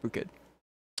good. We're good.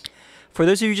 For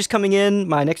those of you just coming in,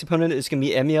 my next opponent is going to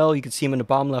be Emiel. You can see him in the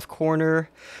bottom left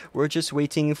corner. We're just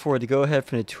waiting for the go-ahead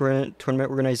from the tournament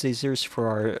organizers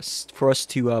for us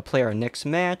to play our next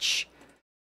match.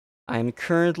 I'm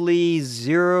currently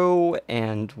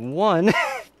 0-1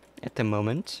 at the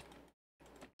moment.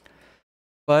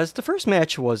 But the first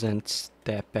match wasn't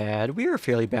that bad. We were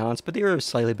fairly balanced, but they were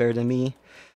slightly better than me.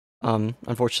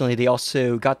 Unfortunately, they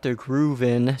also got their groove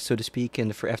in, so to speak,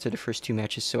 after the first two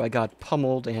matches, so I got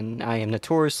pummeled, and I am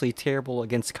notoriously terrible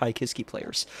against Kai Kiski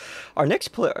players. Our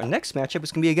next matchup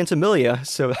is going to be against Amelia,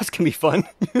 so that's going to be fun.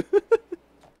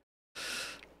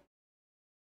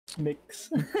 Mix.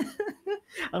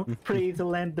 I pray to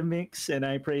land the mix, and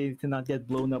I pray to not get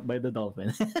blown up by the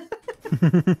dolphin.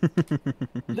 The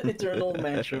eternal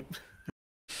matchup.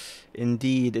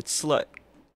 Indeed, it's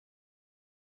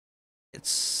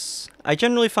I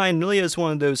generally find Milia is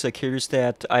one of those characters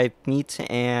that I meet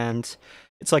and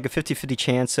it's like a 50-50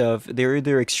 chance of they're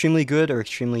either extremely good or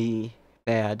extremely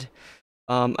bad.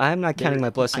 I'm not counting my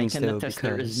blessings I can though attest because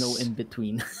there is no in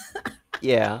between.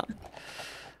 yeah.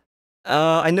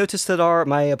 I noticed that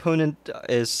my opponent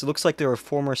looks like they're a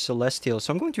former Celestial,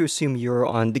 so I'm going to assume you're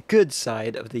on the good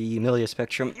side of the Milia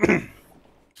spectrum.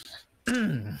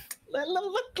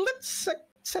 Let's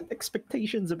set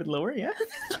expectations a bit lower, yeah?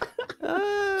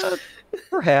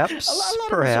 Perhaps. A lot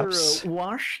Perhaps. of us are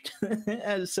washed,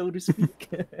 as so to speak.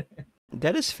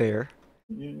 That is fair.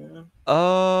 Yeah.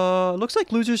 Looks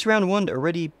like losers round 1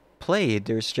 already played.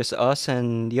 There's just us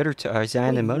and the other two,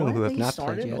 Zion and Mono, who have not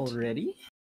played yet. Already?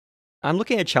 I'm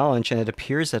looking at challenge and it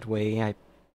appears that way. I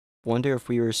wonder if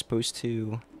we were supposed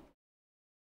to.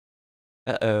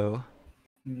 Uh-oh.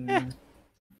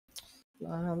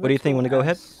 What do you think? Want to go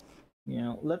ahead?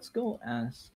 Yeah, let's go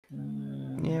ask.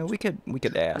 Yeah, we could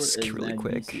ask really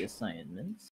quick. DC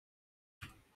assignments.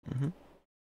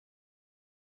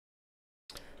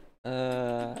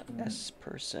 S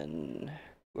person,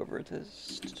 whoever it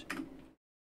is.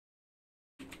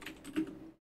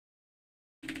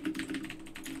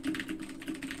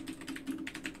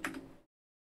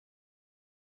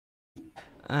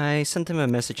 I sent him a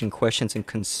message and questions and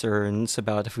concerns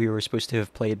about if we were supposed to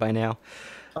have played by now.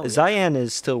 Oh, Zion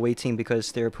is still waiting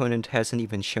because their opponent hasn't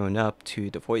even shown up to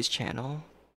the voice channel.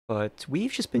 But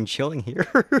we've just been chilling here.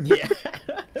 Yeah.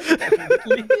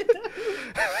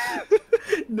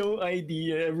 No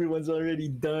idea. Everyone's already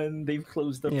done. They've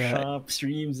closed up shop.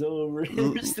 Stream's over.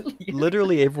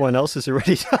 Literally everyone else is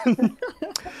already done.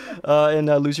 In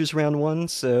losers round 1,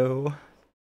 so.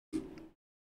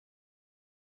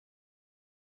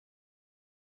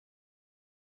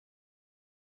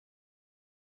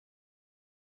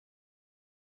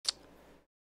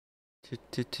 I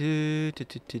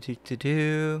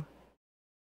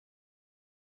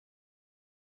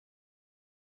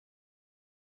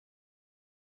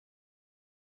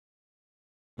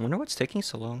wonder what's taking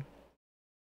so long.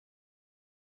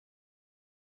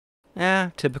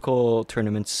 Typical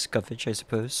tournament scuffage, I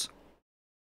suppose.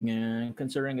 Yeah,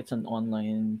 considering it's an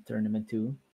online tournament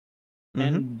too.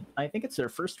 And I think it's their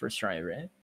first try, right?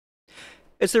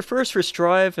 It's their first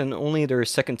drive and only their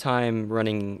second time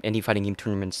running any fighting game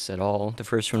tournaments at all. The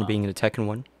first one being the Tekken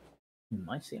one.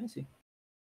 I see.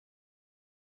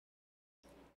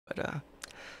 But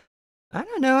I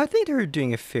don't know. I think they're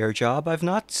doing a fair job. I've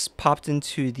not popped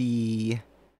into the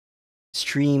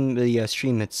stream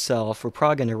itself. We're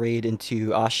probably gonna raid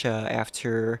into Asha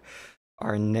after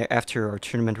our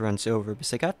tournament runs over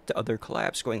because I got the other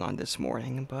collabs going on this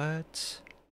morning. But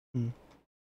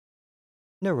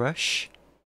no rush.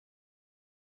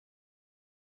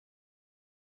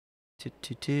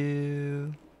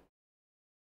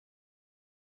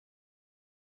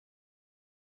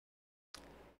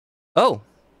 Oh.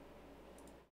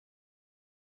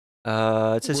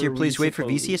 It says here, please wait for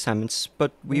VC assignments,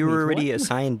 but we were already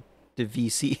assigned the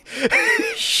VC.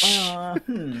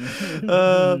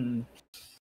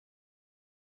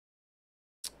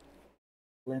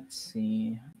 Let's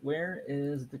see. Where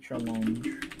is the challenge?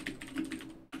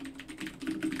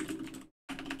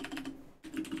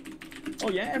 Oh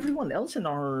yeah, everyone else in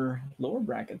our lower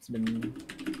bracket's been...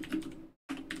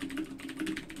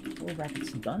 Lower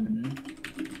bracket's done.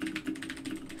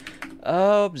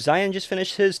 Zion just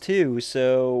finished his too,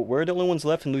 so we're the only ones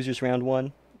left in losers round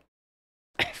 1.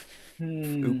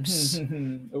 Oops.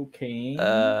 Okay.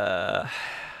 I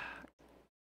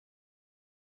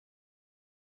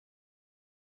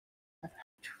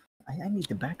need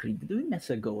the back read. Do we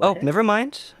mess a go ahead? Never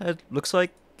mind. It looks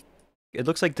like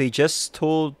they just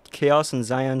told Chaos and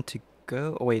Zion to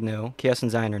go. Oh wait, no. Chaos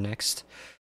and Zion are next.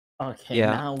 Okay,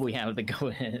 now we have to go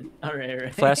ahead.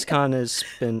 Alright. FlashCon has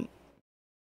been...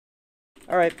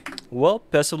 Alright. Well,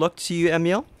 best of luck to you,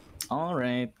 Emil.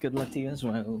 Alright, good luck to you as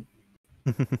well.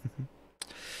 Let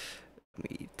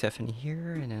me deafen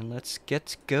here, and then let's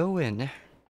get going.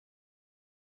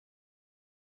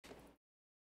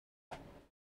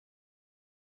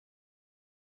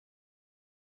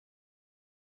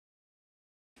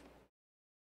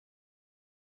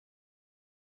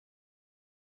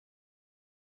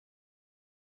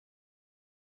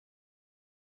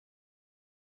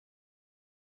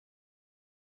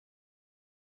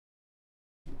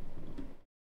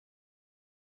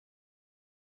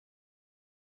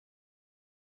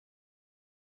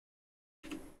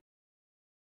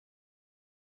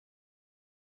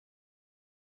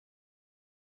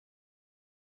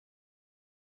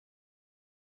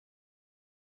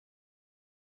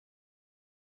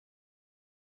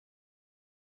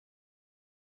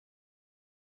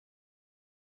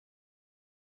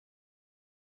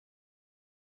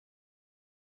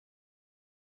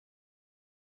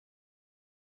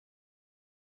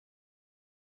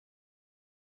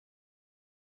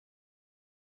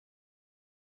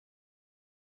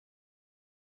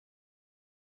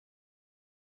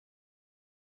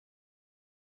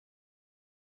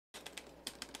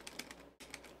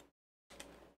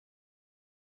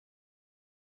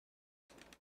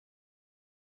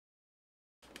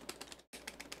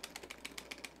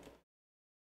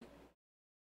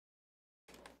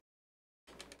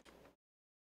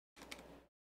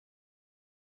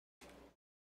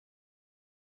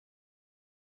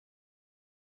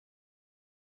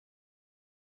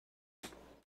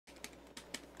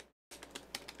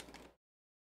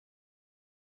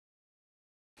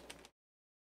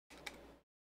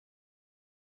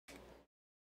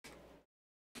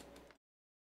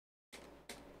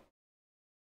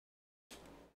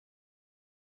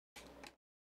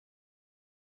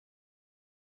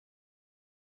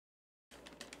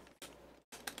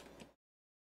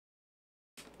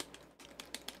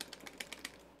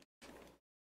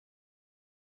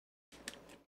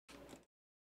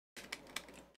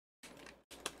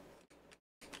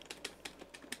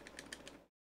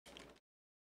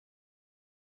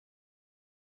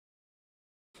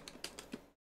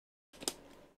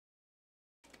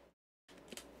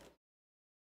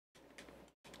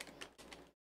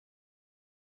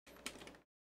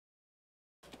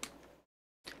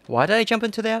 Why did I jump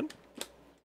into that?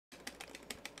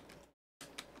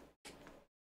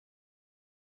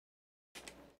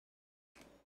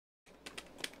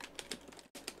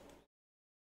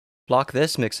 Block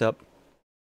this mix-up.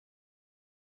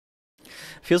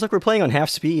 Feels like we're playing on half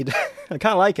speed. I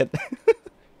kind of like it.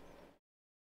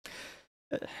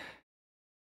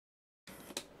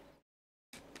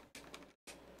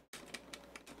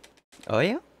 Oh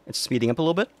yeah? It's speeding up a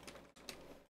little bit?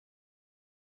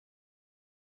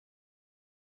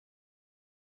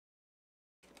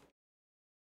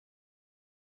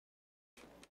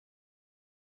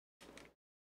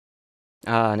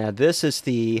 Ah, now this is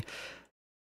the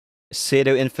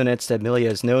Sado Infinites that Milia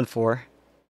is known for.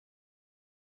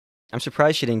 I'm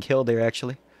surprised she didn't kill there,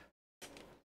 actually.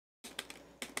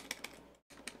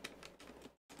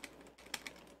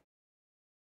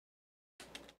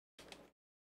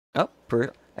 Oh,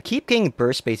 I keep getting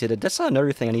burst baited. That's not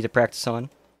another thing I need to practice on,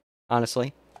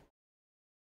 honestly.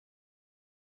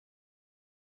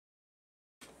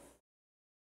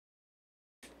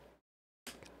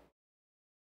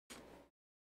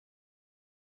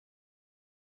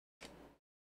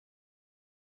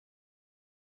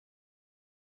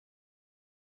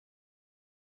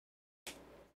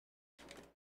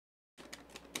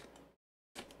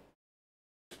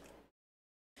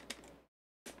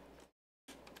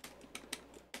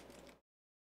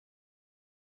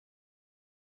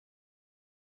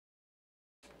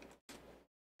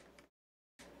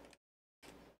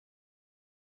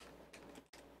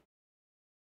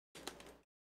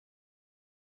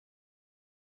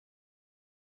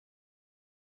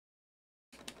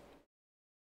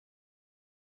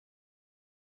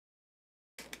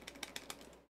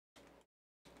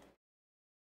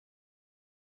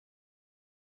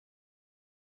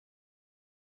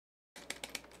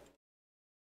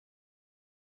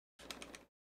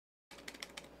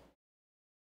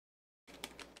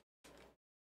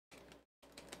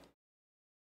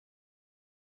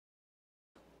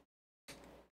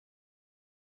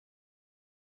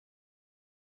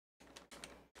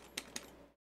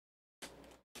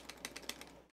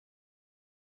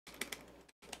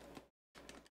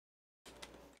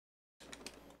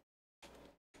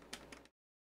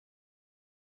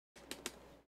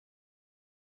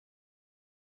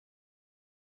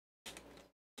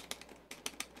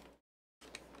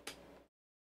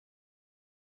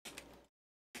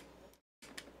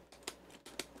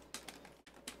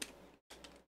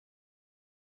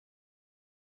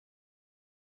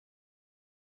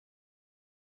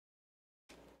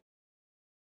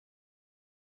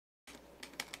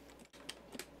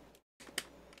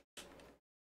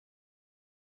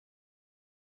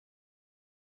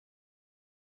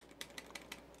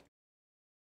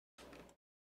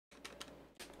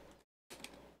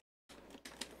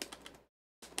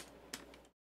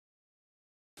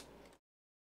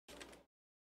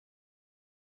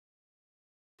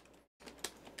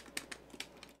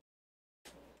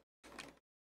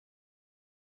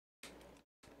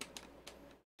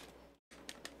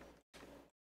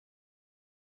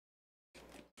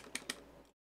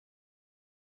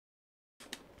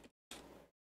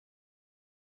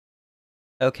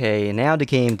 Okay, now the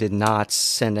game did not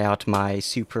send out my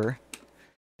super.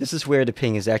 This is where the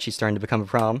ping is actually starting to become a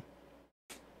problem.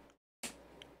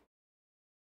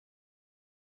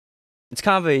 It's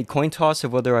kind of a coin toss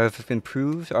of whether I've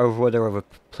improved or whether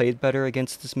I've played better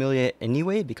against this Milia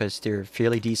anyway, because they're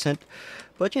fairly decent,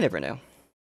 but you never know.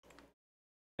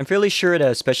 I'm fairly sure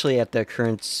that, especially at the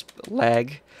current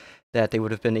lag, that they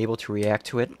would have been able to react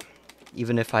to it,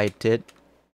 even if I did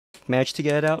manage to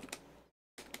get it out.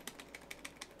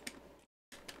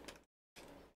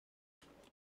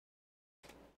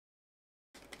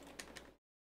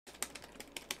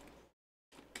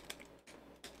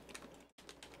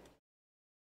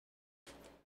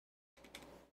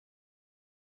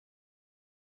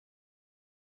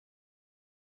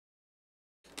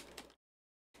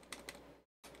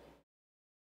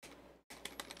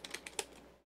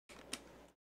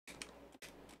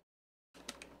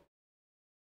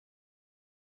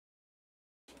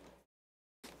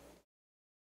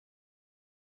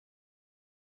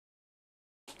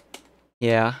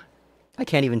 Yeah, I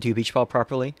can't even do beach ball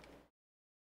properly.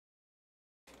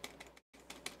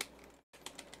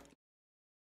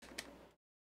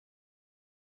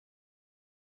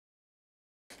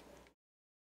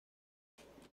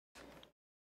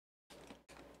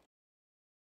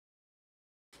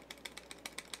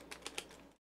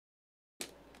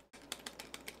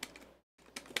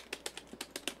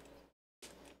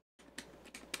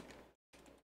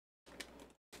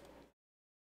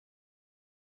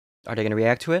 Are they going to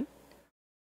react to it?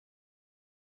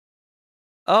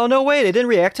 Oh, no, wait, they didn't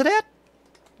react to that?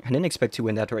 I didn't expect to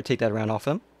win that or take that round off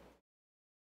them.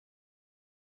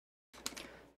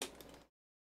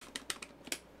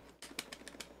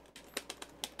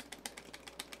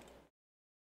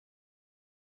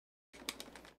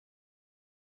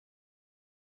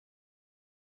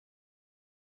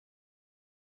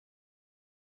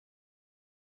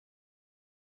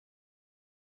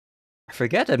 I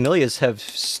forget Amelia's have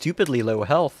stupidly low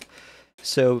health,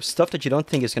 so stuff that you don't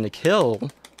think is going to kill,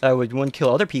 wouldn't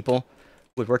kill other people,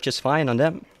 would work just fine on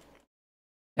them.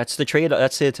 That's the trade.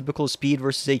 That's the typical speed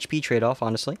versus HP trade-off,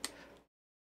 honestly.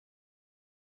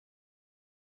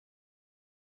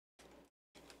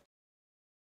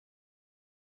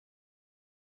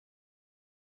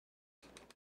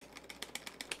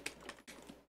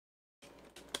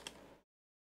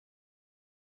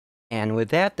 And with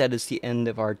that, that is the end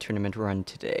of our tournament run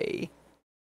today.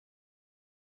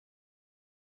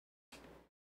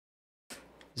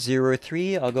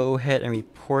 0-3, I'll go ahead and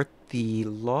report the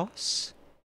loss.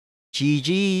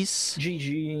 GG's.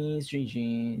 GG's,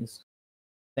 GG's.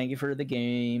 Thank you for the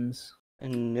games.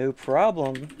 And no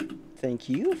problem. Thank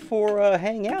you for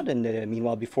hanging out in the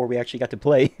meanwhile before we actually got to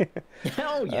play.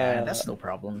 Oh yeah, that's no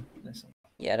problem.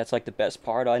 Yeah, that's like the best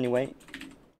part anyway.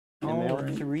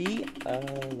 Alright.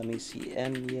 ML3, let me see,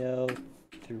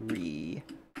 ML3.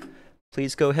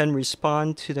 Please go ahead and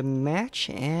respond to the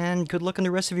match, and good luck on the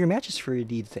rest of your matches for your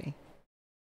D-Day.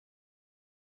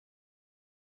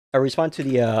 Respond to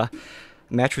the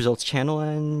match results channel,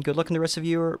 and good luck on the rest of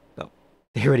your... Oh,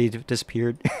 they already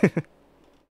disappeared.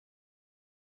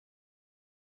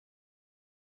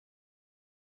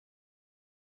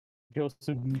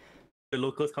 The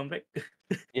locals come back.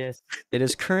 Yes. It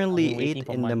is currently 8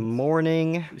 in the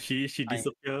morning. She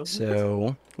disappeared.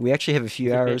 So, we actually have a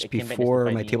few hours before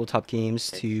my tabletop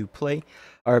games to play.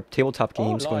 Our tabletop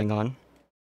games going on.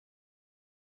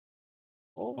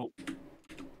 Oh.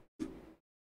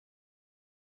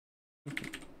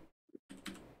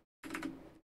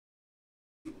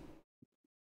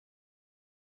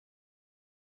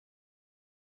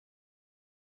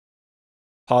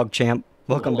 PogChamp,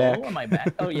 welcome Hello, back. Am I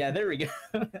back? Oh yeah, there we go.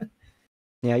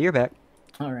 Yeah, you're back.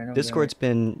 All right. Discord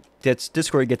gets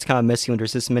kind of messy when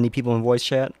there's this many people in voice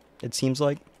chat. It seems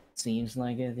like. Seems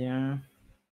like it, yeah.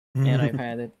 And I've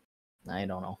had it. I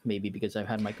don't know. Maybe because I've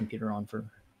had my computer on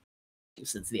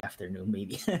since the afternoon.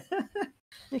 Maybe.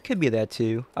 It could be that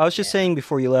too. I was just saying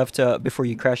before you left, before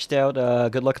you crashed out.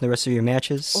 Good luck in the rest of your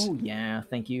matches. Oh yeah,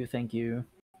 thank you.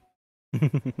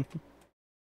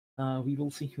 We will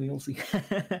see.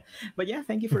 But yeah,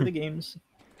 thank you for the games.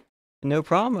 No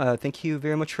problem. Thank you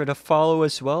very much for the follow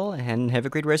as well, and have a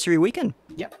great rest of your weekend.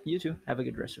 Yep, you too. Have a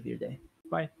good rest of your day.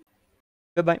 Bye.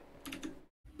 Goodbye.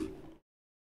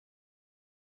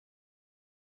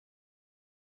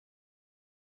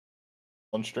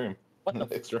 On stream. What the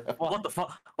extra? What the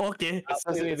fuck? Okay.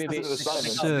 So...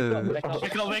 Wake up.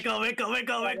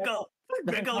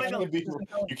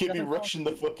 You can't be rushing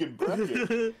the fucking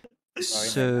bracket.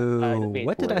 So,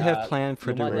 what did I have planned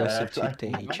for the rest of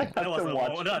today, chat?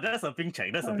 That's a ping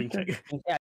check.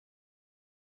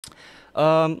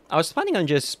 I was planning on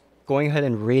just going ahead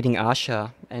and raiding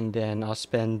Asha, and then I'll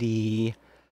spend the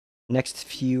next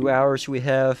few hours we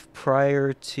have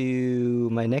prior to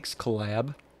my next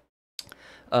collab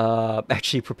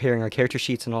actually preparing our character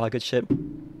sheets and all that good shit.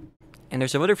 And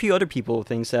there's a few other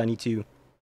things that I need to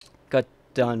get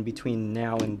done between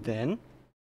now and then.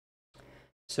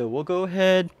 So we'll go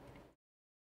ahead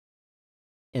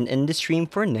and end the stream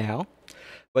for now.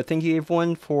 But thank you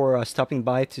everyone for stopping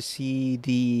by to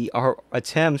see our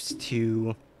attempts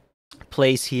to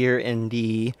place here in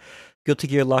the Guilty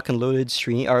Gear Lock and Loaded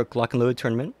stream, our Lock and Loaded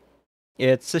tournament.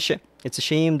 It's a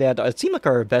shame that it seemed like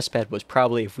our best bet was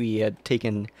probably if we had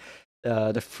taken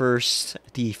the first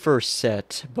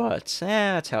set, but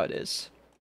that's how it is.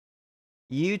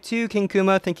 You too, King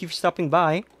Kuma. Thank you for stopping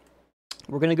by.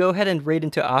 We're gonna go ahead and raid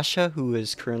into Asha, who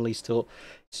is currently still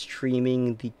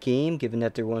streaming the game, given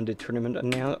that they're one of the tournament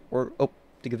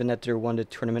given that they're one of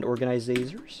the tournament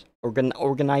organizers.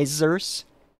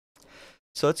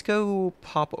 So let's go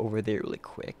pop over there really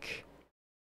quick.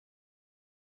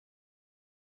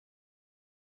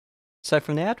 Aside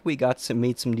from that, we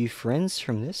made some new friends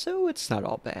from this, so it's not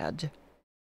all bad.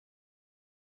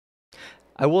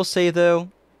 I will say though,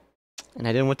 and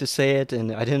I didn't want to say it,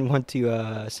 and I didn't want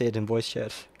to say it in voice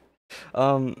chat.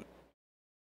 I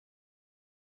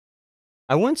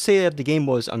wouldn't say that the game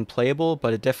was unplayable,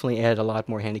 but it definitely added a lot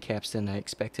more handicaps than I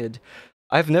expected.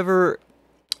 I've never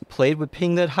played with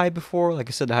ping that high before. Like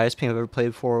I said, the highest ping I've ever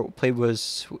played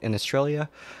was in Australia,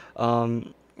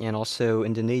 and also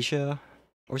Indonesia,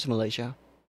 or Malaysia,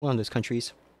 one of those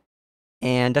countries.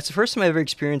 And that's the first time I ever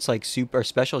experienced like super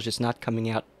specials just not coming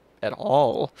out at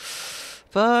all.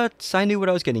 But I knew what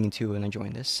I was getting into when I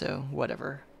joined this, so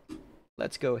whatever.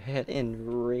 Let's go ahead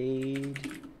and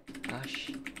raid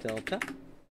Ash Delta.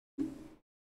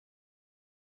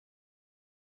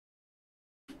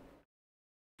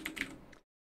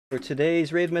 For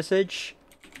today's raid message,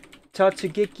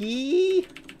 Tatsugeki.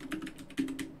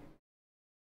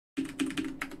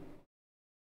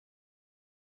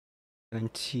 Going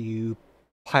to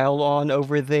pile on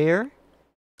over there.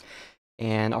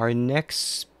 And our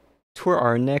next tour,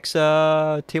 our next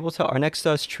tabletop, our next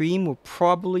stream will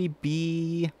probably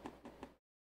be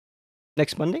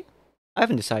next Monday. I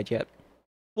haven't decided yet.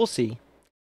 We'll see.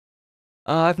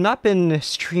 I've not been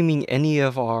streaming any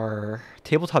of our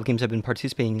tabletop games I've been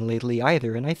participating in lately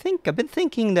either, and I've been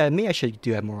thinking that maybe I should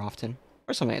do that more often,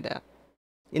 or something like that.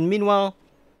 In the meanwhile,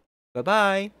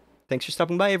 bye-bye. Thanks for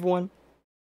stopping by, everyone.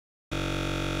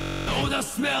 Oh, the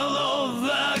smell of